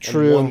in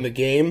and won the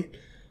game,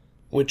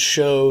 which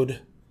showed...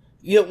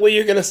 you're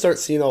going to start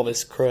seeing all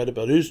this crud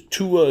about, is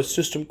Tua a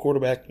system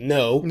quarterback?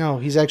 No,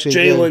 he's actually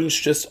Jalen's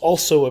just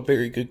also a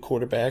very good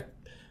quarterback.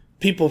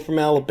 People from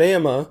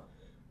Alabama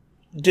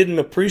didn't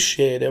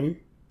appreciate him,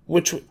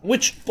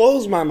 which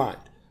blows my mind.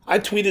 I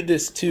tweeted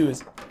this too,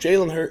 is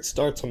Jalen Hurts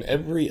starts on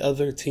every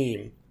other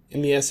team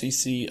in the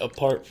SEC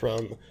apart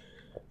from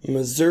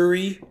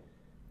Missouri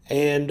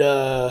and,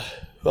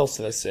 who else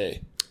did I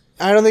say?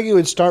 I don't think he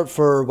would start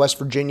for West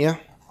Virginia.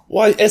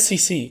 Why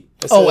SEC?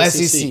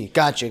 SEC.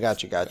 Gotcha. Where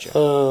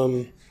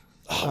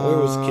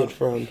was the kid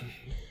from?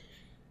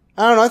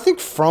 I don't know. I think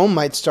Frome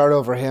might start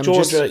over him.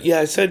 Georgia.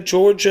 I said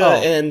Georgia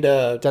and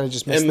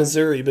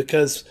Missouri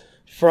because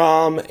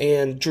Fromm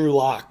and Drew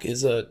Lock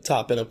is a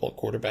top NFL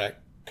quarterback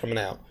coming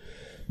out.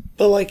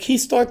 But, like, he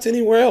starts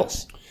anywhere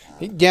else.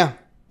 Yeah.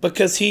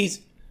 Because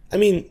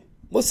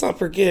let's not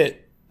forget,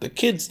 the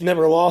kid's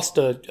never lost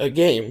a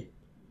game.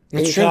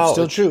 It's true.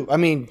 Still true. I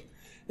mean,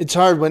 it's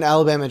hard when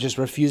Alabama just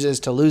refuses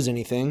to lose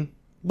anything.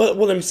 But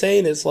what I'm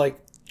saying is, like,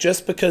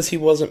 just because he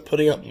wasn't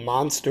putting up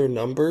monster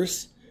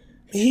numbers,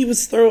 he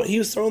was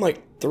throwing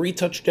like 3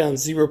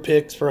 touchdowns, 0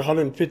 picks for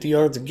 150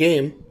 yards a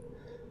game.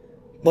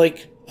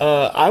 Like,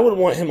 I would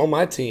want him on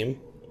my team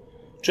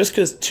just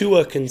because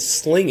Tua can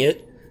sling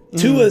it.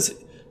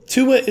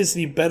 Tua is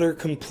the better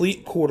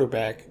complete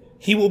quarterback.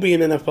 He will be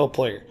an NFL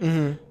player.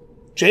 Mm-hmm.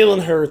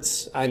 Jalen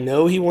Hurts, I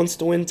know he wants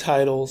to win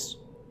titles.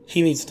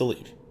 He needs to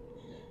leave.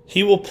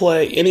 He will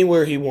play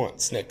anywhere he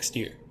wants next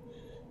year.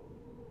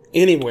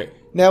 Anywhere.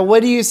 Now,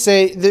 what do you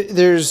say?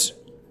 There's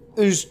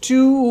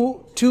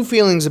two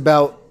feelings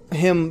about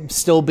him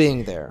still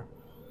being there.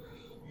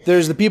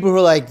 There's the people who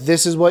are like,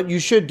 this is what you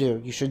should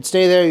do. You should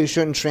stay there. You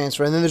shouldn't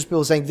transfer. And then there's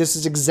people saying this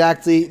is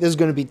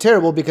going to be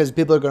terrible because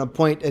people are going to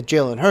point at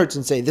Jalen Hurts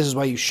and say this is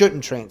why you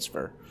shouldn't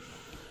transfer.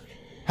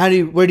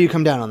 Where do you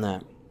come down on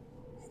that?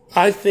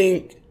 I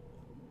think,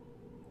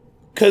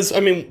 because,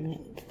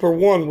 for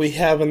one, we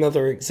have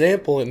another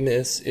example in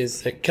this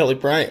is that Kelly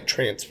Bryant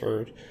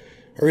transferred,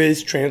 or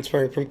is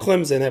transferring from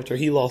Clemson after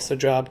he lost the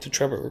job to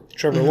Trevor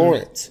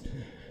Lawrence.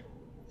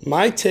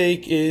 My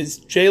take is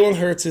Jalen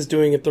Hurts is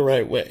doing it the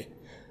right way.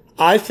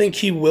 I think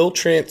he will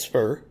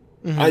transfer.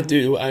 Mm-hmm. I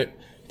do.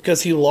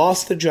 Because he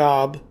lost the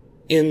job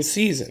in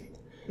season.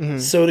 Mm-hmm.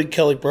 So did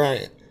Kelly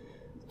Bryant.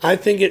 I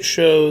think it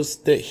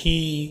shows that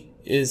he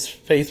is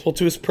faithful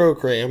to his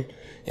program,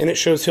 and it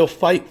shows he'll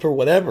fight for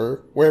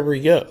wherever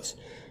he goes.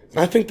 And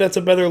I think that's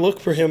a better look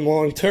for him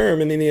long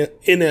term in the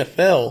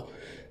NFL,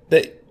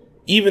 that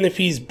even if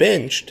he's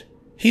benched,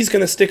 he's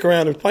going to stick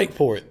around and fight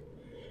for it.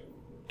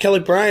 Kelly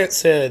Bryant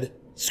said,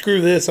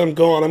 screw this, I'm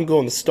going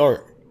to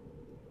start.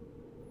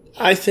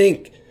 I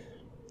think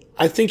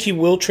he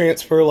will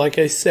transfer, like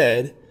I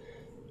said,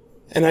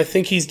 and I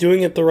think he's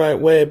doing it the right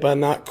way by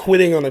not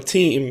quitting on a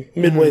team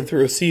midway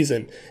through a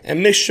season.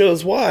 And this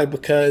shows why,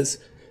 because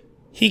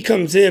he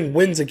comes in,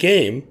 wins a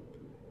game,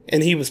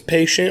 and he was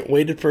patient,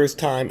 waited for his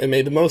time, and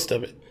made the most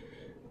of it.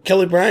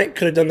 Kelly Bryant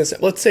could have done this.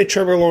 Let's say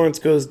Trevor Lawrence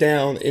goes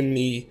down in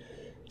the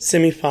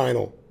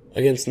semifinal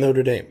against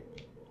Notre Dame.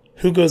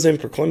 Who goes in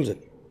for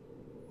Clemson?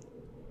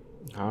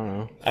 I don't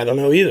know. I don't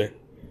know either.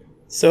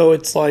 So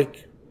it's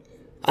like,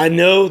 I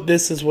know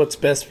this is what's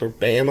best for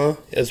Bama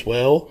as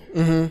well,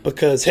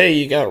 because, hey,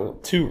 you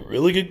got 2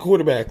 really good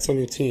quarterbacks on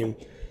your team.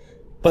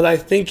 But I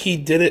think he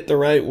did it the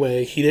right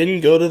way. He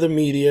didn't go to the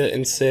media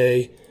and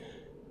say,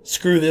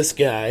 screw this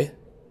guy.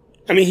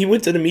 He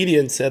went to the media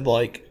and said,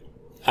 like,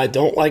 I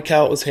don't like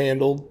how it was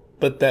handled,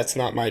 but that's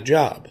not my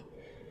job.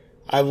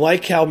 I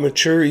like how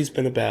mature he's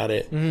been about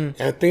it. And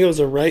I think it was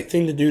the right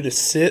thing to do to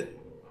sit,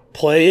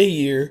 play a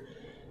year.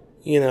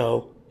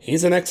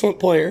 He's an excellent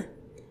player.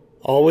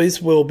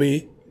 Always will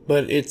be.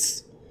 But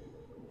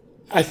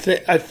I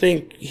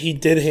think he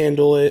did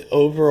handle it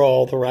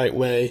overall the right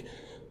way.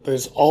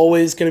 There's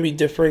always going to be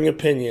differing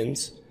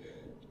opinions.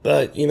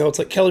 But, it's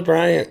like Kelly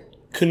Bryant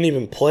couldn't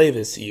even play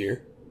this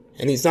year.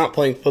 And he's not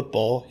playing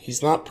football.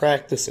 He's not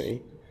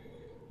practicing.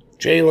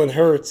 Jalen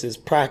Hurts is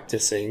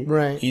practicing.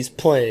 Right. He's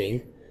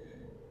playing.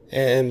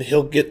 And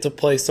he'll get to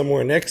play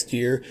somewhere next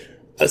year,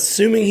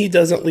 assuming he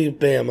doesn't leave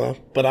Bama,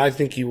 but I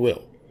think he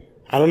will.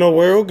 I don't know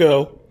where he'll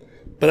go,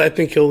 but I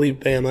think he'll leave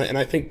Bama, and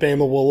I think Bama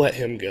will let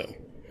him go.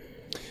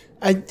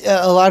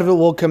 A lot of it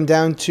will come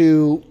down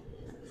to,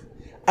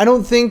 I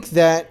don't think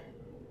that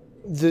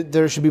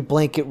there should be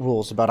blanket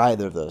rules about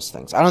either of those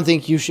things. I don't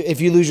think you should, if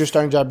you lose your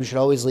starting job, you should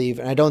always leave,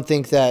 and I don't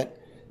think that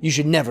you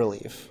should never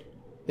leave.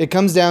 It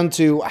comes down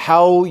to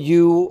how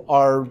you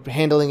are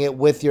handling it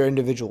with your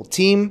individual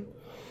team.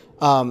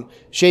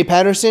 Shea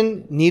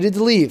Patterson needed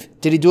to leave.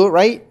 Did he do it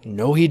right?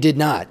 No, he did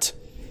not.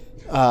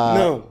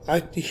 No,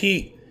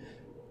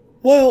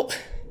 well,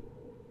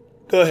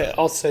 go ahead.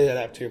 I'll say that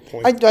after your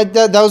point.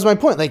 That was my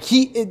point. Like,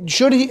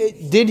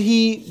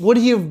 would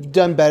he have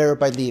done better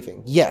by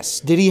leaving? Yes.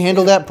 Did he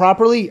handle that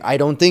properly? I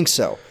don't think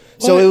so.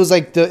 So it was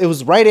like it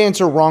was right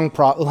answer, wrong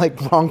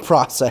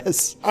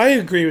process. I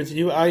agree with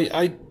you.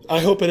 I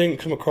hope it didn't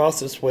come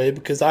across this way,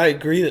 because I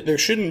agree that there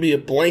shouldn't be a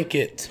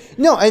blanket.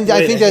 No, and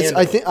I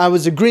think I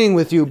was agreeing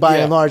with you by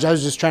and large. I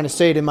was just trying to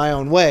say it in my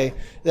own way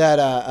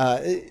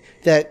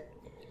that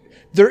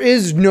there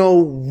is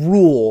no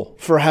rule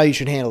for how you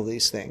should handle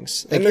these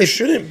things. Like, and there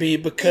shouldn't be,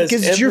 because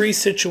every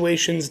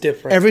situation's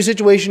different. Every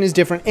situation is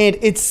different, and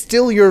it's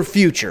still your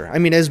future.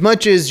 As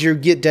much as you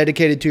get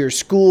dedicated to your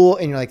school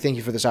and you're like, thank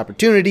you for this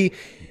opportunity,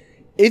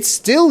 it's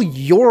still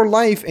your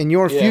life and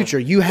your future.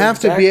 You have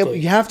to be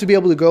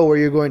able to go where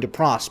you're going to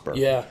prosper.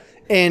 Yeah.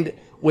 And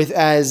with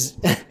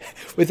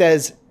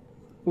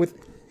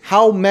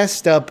how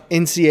messed up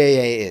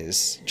NCAA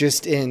is,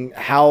 just in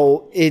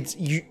how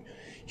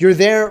you're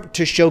there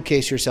to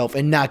showcase yourself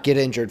and not get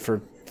injured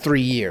for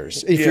 3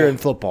 years if you're in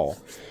football.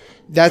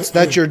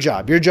 That's your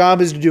job. Your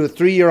job is to do a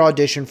 3-year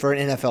audition for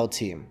an NFL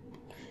team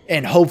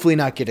and hopefully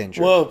not get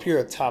injured. Well, if you're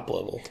at top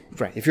level.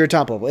 Right, if you're a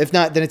top level. If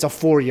not, then it's a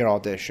 4-year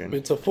audition.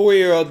 It's a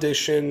 4-year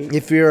audition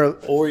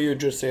or you're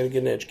just there to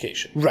get an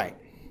education. Right.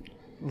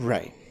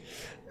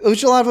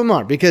 Which a lot of them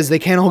are, because they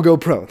can't all go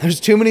pro. There's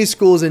too many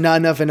schools and not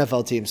enough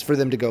NFL teams for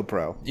them to go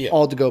pro. Yeah.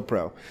 All to go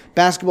pro.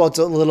 Basketball, it's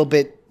a little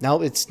bit...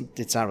 No, it's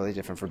not really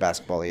different for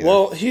basketball either.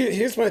 Well,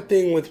 here's my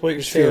thing with what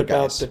you're saying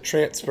about the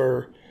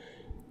transfer.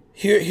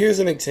 Here's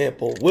an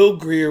example. Will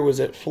Greer was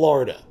at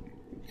Florida,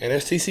 an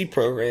SEC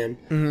program.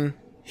 Mm-hmm.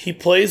 He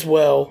plays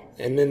well,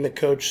 and then the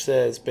coach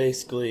says,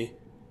 basically,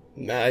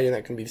 nah, you're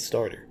not going to be the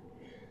starter.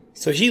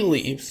 So he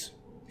leaves.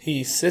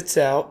 He sits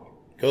out,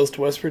 goes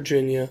to West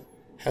Virginia,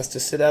 has to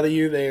sit out a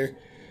year there,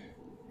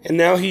 and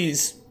now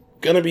he's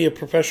going to be a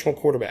professional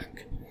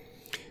quarterback.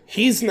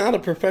 He's not a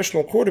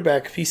professional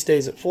quarterback if he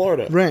stays at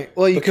Florida. Right.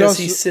 Well, because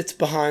he sits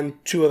behind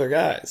 2 other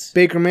guys.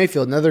 Baker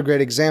Mayfield, another great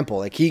example.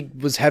 Like, he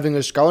was having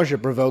a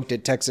scholarship revoked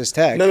at Texas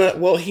Tech. No.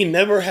 Well, he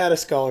never had a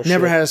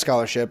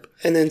scholarship.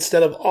 And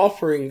instead of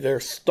offering their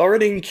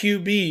starting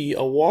QB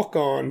a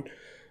walk-on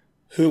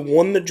who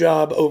won the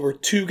job over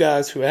 2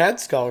 guys who had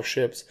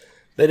scholarships,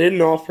 they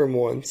didn't offer him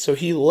one. So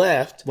he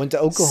left. Went to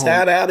Oklahoma.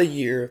 Sat out a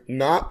year,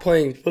 not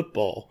playing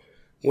football.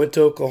 Went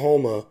to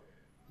Oklahoma.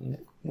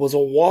 Was a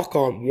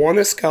walk-on, won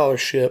a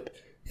scholarship,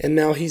 and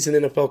now he's an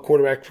NFL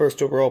quarterback,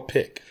 first overall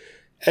pick.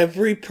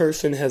 Every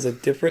person has a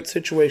different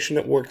situation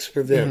that works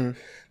for them. Mm-hmm.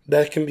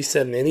 That can be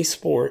said in any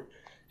sport,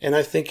 and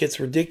I think it's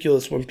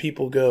ridiculous when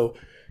people go,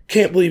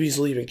 can't believe he's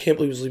leaving.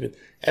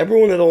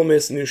 Everyone at Ole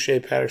Miss knew Shea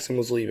Patterson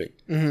was leaving.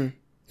 Mm-hmm.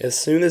 As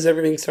soon as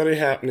everything started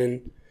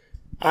happening,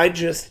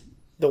 the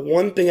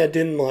one thing I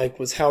didn't like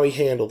was how he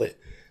handled it.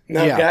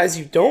 Now, guys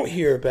you don't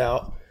hear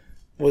about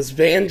was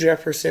Van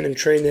Jefferson and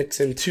Trey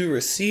Nixon, 2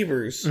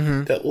 receivers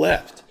that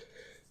left.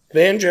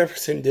 Van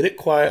Jefferson did it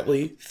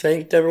quietly,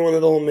 thanked everyone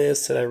at Ole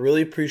Miss, said, I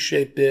really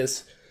appreciate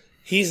this.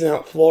 He's now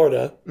at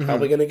Florida,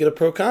 probably going to get a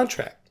pro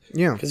contract.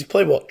 Yeah. Because he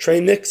played well. Trey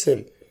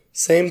Nixon,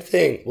 same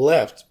thing,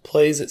 left,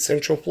 plays at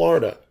Central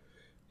Florida.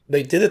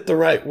 They did it the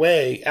right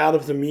way, out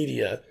of the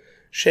media.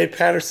 Shea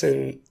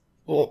Patterson,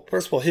 well,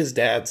 first of all, his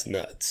dad's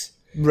nuts.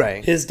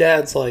 Right. His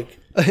dad's like...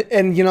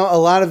 And, a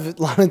lot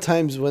of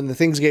times when the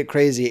things get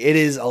crazy, it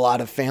is a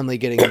lot of family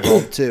getting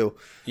involved too,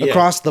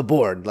 across the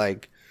board.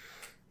 Like,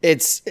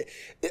 it's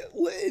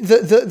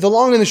the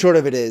long and the short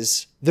of it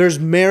is there's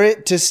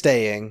merit to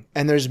staying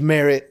and there's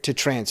merit to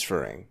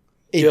transferring.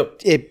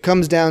 It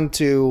comes down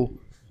to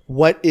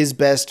what is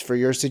best for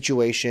your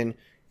situation.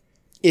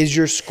 Is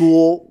your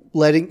school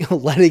letting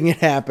it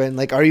happen?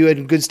 Like, are you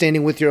in good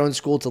standing with your own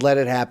school to let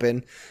it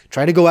happen?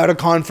 Try to go out of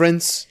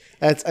conference.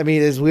 As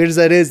weird as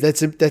that is,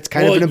 that's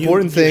kind of an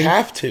important thing. You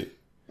have to.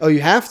 Oh,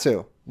 you have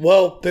to?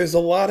 Well, there's a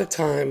lot of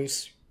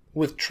times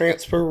with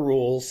transfer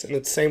rules, and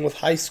it's the same with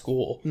high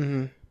school.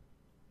 Mm-hmm.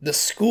 The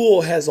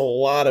school has a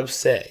lot of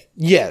say.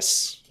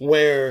 Yes.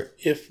 Where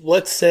if,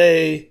 let's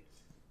say,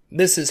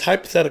 this is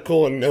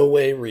hypothetical and no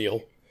way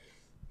real.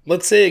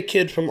 Let's say a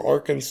kid from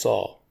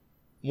Arkansas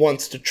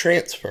wants to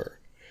transfer,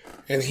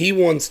 and he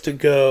wants to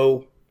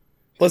go,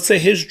 let's say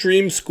his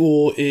dream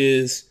school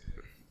is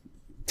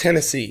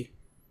Tennessee.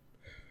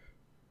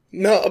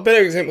 No, a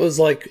better example is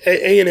like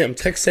A&M,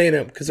 Texas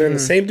A&M, because they're in the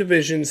same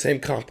division, same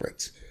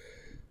conference.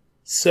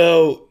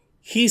 So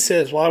he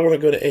says, well, I want to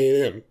go to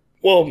A&M.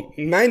 Well,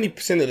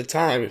 90% of the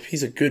time, if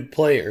he's a good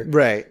player,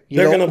 right,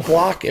 they're going to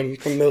block him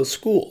from those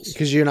schools.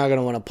 Because you're not going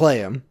to want to play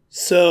him.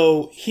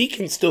 So he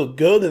can still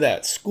go to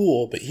that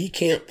school, but he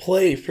can't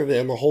play for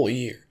them a whole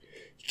year.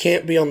 He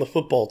can't be on the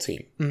football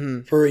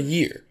team for a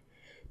year.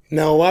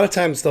 Now, a lot of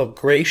times they'll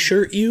gray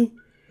shirt you,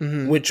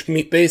 which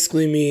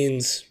basically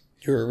means...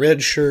 you're a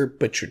red shirt,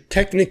 but you're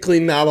technically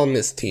not on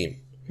this team.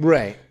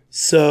 Right.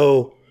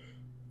 So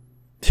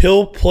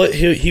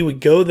he would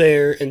go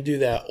there and do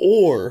that.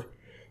 Or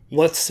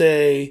let's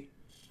say,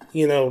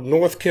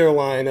 North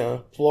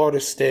Carolina, Florida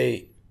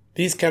State,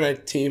 these kind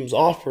of teams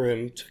offer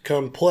him to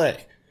come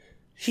play.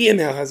 He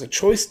now has a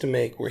choice to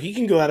make where he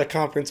can go out of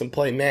conference and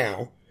play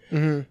now.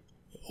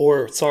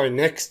 Mm-hmm.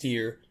 Next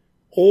year.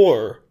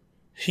 Or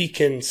he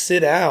can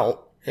sit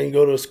out and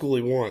go to a school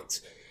he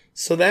wants.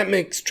 So that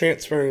makes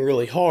transferring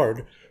really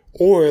hard.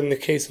 Or in the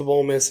case of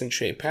Ole Miss and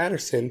Shea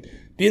Patterson,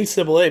 the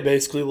NCAA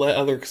basically let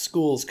other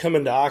schools come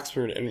into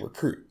Oxford and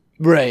recruit.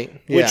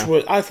 Right. Yeah.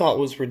 Which I thought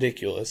was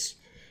ridiculous.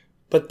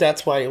 But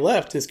that's why he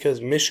left, is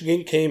because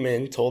Michigan came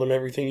in, told him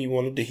everything he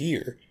wanted to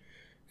hear.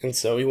 And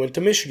so he went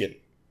to Michigan.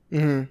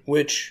 Mm-hmm.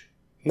 Which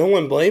no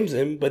one blames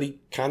him, but he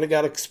kind of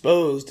got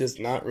exposed as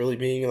not really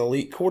being an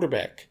elite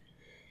quarterback.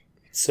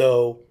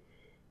 So,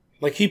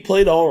 he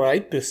played all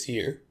right this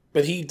year.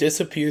 But he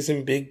disappears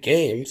in big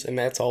games, and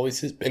that's always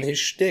been his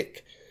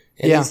shtick.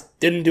 And he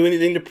didn't do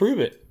anything to prove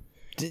it.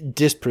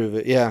 Disprove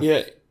it, yeah.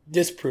 Yeah,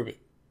 disprove it.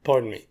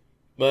 Pardon me.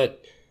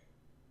 But,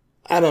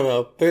 I don't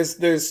know.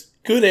 There's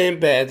good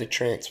and bad to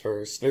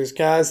transfers. There's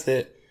guys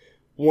that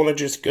want to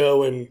just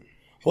go and,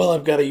 well,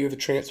 I've got a year to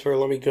transfer.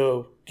 Let me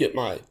go get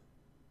my,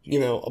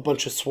 a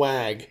bunch of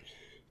swag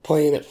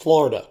playing at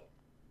Florida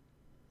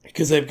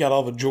because they've got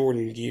all the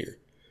Jordan gear.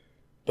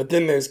 But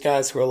then there's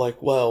guys who are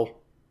like,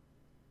 well,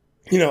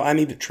 I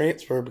need to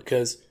transfer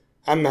because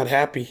I'm not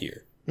happy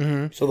here.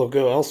 Mm-hmm. So they'll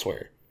go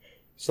elsewhere.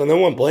 So no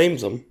one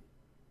blames them.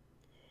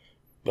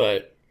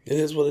 But it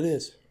is what it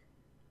is.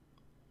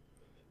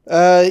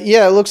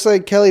 Yeah, it looks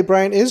like Kelly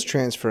Bryant is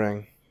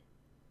transferring.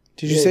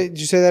 Did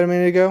you say that a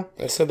minute ago?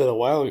 I said that a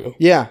while ago.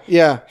 Yeah.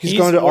 He's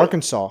going to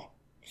Arkansas.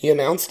 He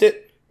announced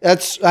it?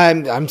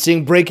 I'm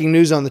seeing breaking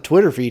news on the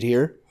Twitter feed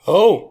here.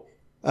 Oh.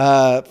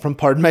 From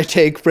Pardon My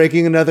Take,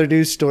 breaking another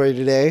news story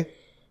today.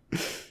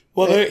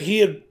 Well, he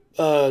had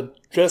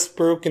just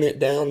broken it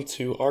down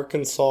to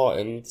Arkansas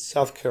and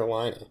South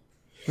Carolina.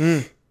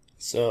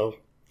 So,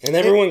 and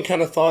everyone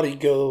kind of thought he'd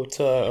go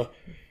to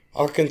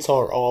Arkansas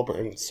or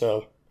Auburn,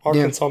 so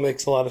Arkansas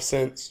makes a lot of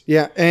sense.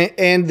 Yeah,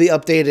 and the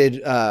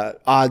updated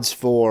odds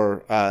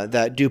for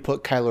that do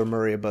put Kyler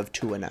Murray above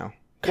Tua now.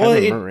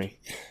 Murray.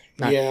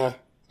 Yeah.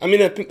 I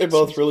mean, I think they're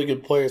both really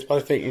good players, but I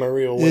think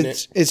Murray will win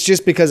it. It's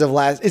just because of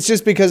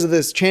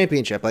this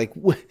championship. Like,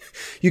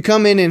 you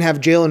come in and have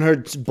Jalen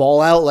Hurts ball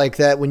out like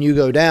that when you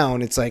go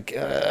down. It's like,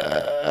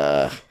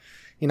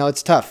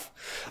 it's tough.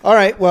 All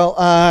right, well,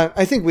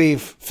 I think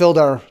we've filled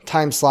our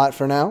time slot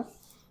for now.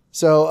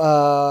 So,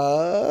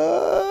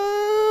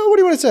 what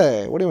do you want to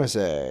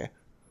say?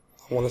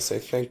 I want to say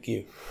thank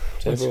you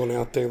to everyone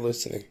out there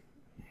listening.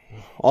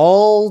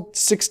 All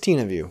 16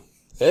 of you.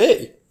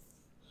 Hey.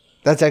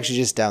 That's actually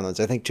just downloads.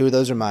 I think 2 of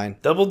those are mine.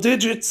 Double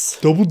digits.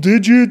 And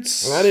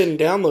I didn't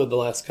download the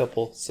last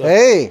couple. So.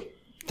 Hey,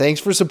 thanks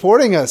for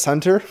supporting us,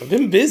 Hunter. I've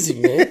been busy,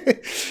 man.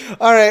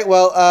 All right,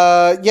 well,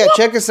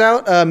 check us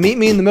out.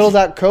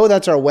 Meetmeinthemiddle.co.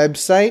 That's our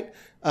website.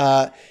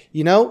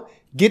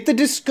 Get the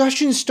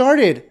discussion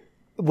started.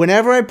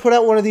 Whenever I put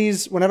out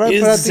these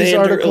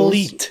articles,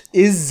 elite?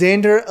 Is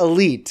Zander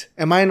elite?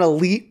 Am I an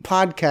elite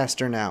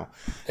podcaster now?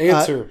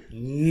 Answer,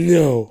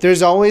 no.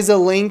 There's always a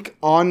link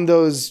on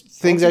those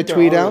things I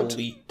tweet out.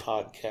 Elite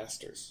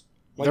podcasters.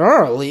 There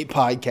are elite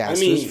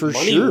podcasters for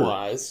sure.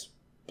 Money-wise,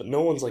 but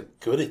no one's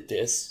good at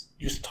this.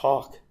 You just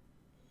talk.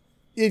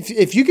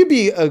 If you could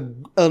be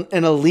an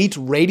elite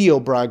radio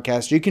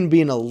broadcaster, you can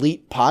be an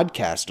elite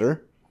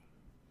podcaster.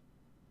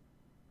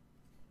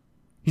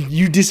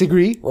 You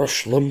disagree?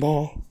 Rush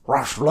Limbaugh.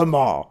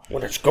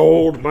 When it's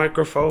gold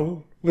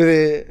microphone.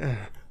 With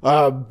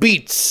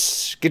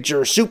Beats. Get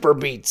your Super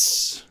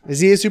Beats. Is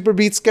he a Super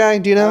Beats guy?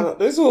 Do you know?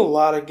 There's a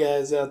lot of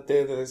guys out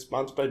there that are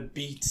sponsored by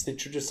Beats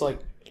that you're just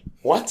like,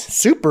 what?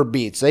 Super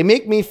Beats. They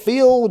make me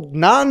feel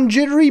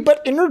non-jittery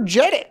but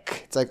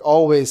energetic. It's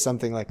always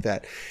something like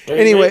that.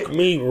 They make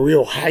me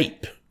real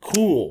hype.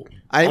 Cool.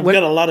 I've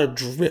got a lot of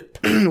drip.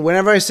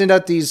 Whenever I send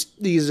out these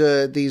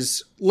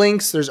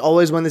links, there's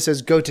always one that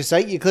says go to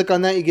site. You click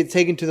on that, you get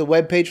taken to the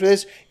webpage for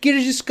this. Get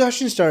a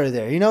discussion started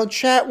there.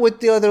 Chat with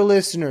the other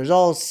listeners,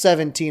 all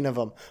 17 of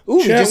them. Ooh,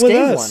 we just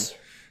gave one.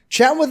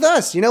 Chat with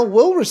us.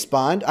 We'll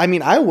respond. I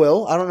mean, I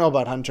will. I don't know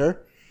about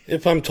Hunter.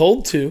 If I'm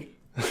told to.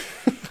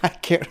 I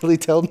can't really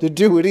tell him to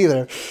do it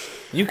either.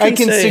 You can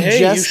say,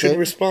 hey, you should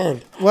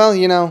respond. Well,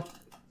 rate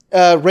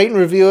and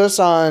review us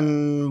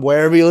on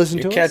wherever you listen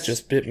to us. Your cat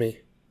just bit me.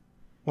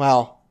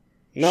 Wow.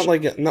 Not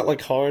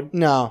like hard.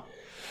 No.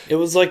 It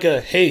was like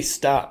a, hey,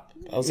 stop.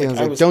 I was don't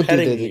do that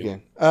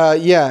again.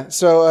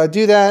 So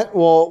do that.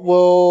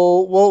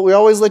 We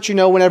always let you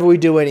know whenever we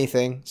do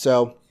anything.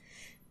 So.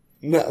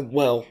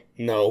 No.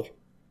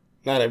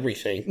 Not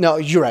everything. No,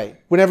 you're right.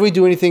 Whenever we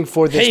do anything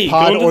for this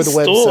pod or the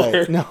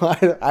website. No,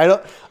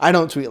 I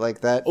don't tweet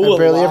like that. I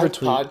barely ever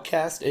tweet.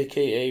 Podcast,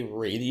 aka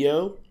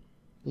radio.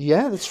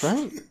 Yeah, that's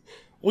right.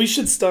 We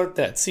should start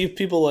that. See if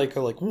people are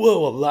like,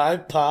 whoa, a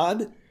live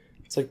pod?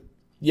 It's like,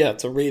 yeah,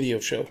 it's a radio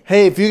show.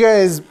 Hey, if you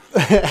guys,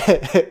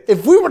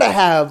 if we were to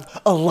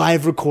have a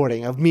live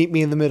recording of Meet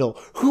Me in the Middle,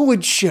 who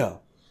would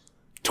show?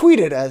 Tweet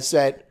at us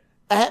at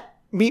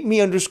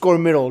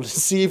meetme_middle to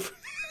see if,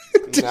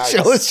 to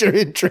show us your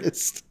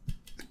interest.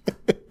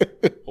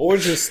 Or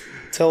just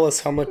tell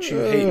us how much you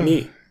hate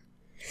me.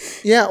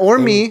 Yeah, or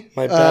me.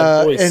 My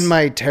bad voice. And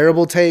my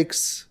terrible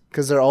takes,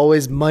 because they're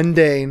always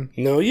mundane.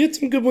 No, you had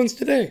some good ones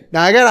today.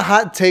 Now, I got a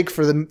hot take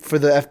for the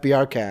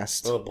FBR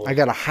cast. Oh, boy. I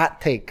got a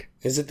hot take.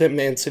 Is it that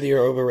Man City are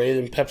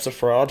overrated and Pep's a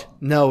fraud?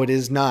 No, it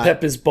is not.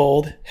 Pep is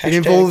bald.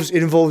 Hashtag.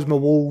 It involves my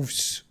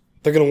Wolves.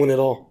 They're going to win it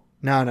all.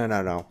 No.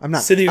 I'm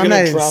not. City I'm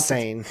not drop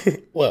insane.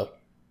 Well.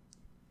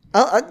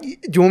 Do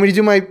you want me to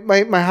do my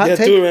hot take?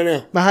 Yeah, do it right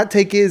now. My hot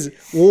take is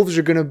Wolves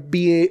are going to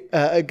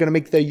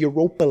make the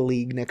Europa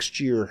League next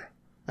year.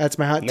 That's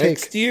my hot take.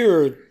 Next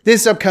year?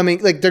 This upcoming,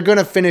 they're going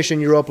to finish in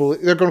Europa.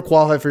 They're going to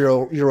qualify for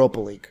Europa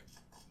League.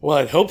 Well,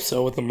 I'd hope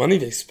so with the money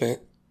they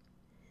spent.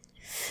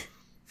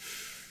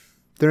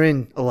 They're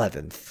in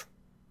 11th.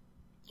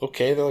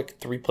 Okay, they're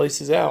 3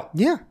 places out.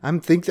 Yeah, I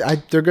think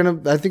they're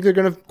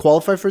gonna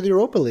qualify for the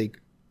Europa League.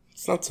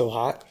 It's not so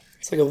hot.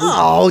 It's like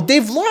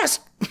they've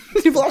lost.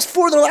 They've lost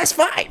 4 of their last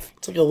 5.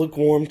 It's like a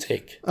lukewarm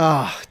take.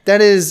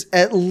 That is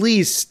at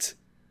least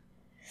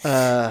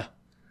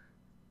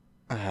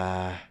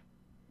I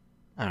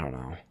don't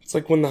know. It's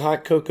like when the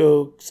hot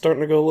cocoa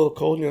starting to go a little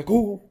cold, and you're like,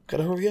 ooh,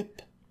 gotta hurry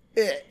up.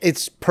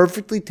 It's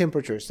perfectly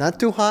temperature. It's not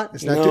too hot.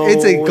 It's not too.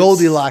 It's a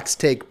Goldilocks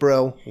take,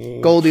 bro.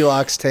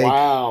 Goldilocks take.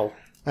 Wow.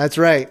 That's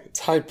right. It's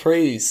high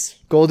praise.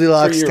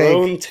 Goldilocks for your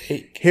own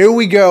take. Here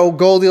we go.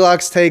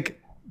 Goldilocks take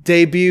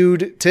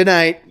debuted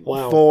tonight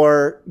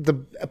for the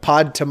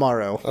pod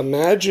tomorrow.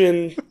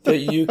 Imagine that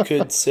you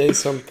could say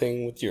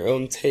something with your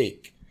own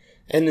take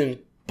and then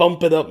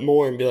bump it up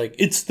more and be like,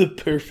 it's the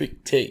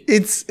perfect take.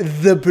 It's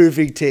the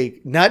perfect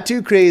take. Not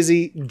too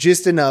crazy,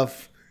 just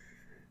enough.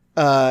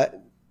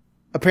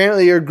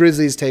 Apparently your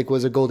Grizzlies take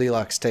was a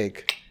Goldilocks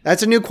take.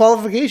 That's a new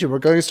qualification. We're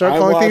going to start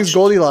calling things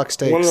Goldilocks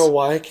takes. Want to know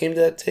why I came to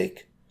that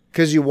take?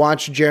 Because you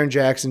watched Jaren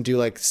Jackson do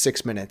like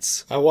 6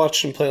 minutes. I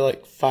watched him play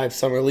like 5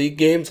 summer league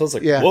games. I was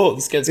like, whoa,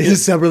 this guy's good. It's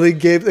a summer league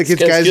game. Like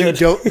it's guys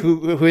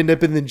who end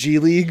up in the G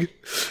League.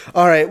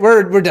 All right,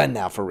 we're done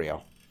now for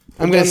real.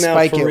 I'm going to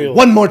spike it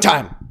one more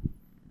time.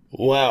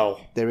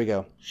 Wow. There we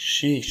go.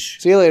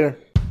 Sheesh. See you later.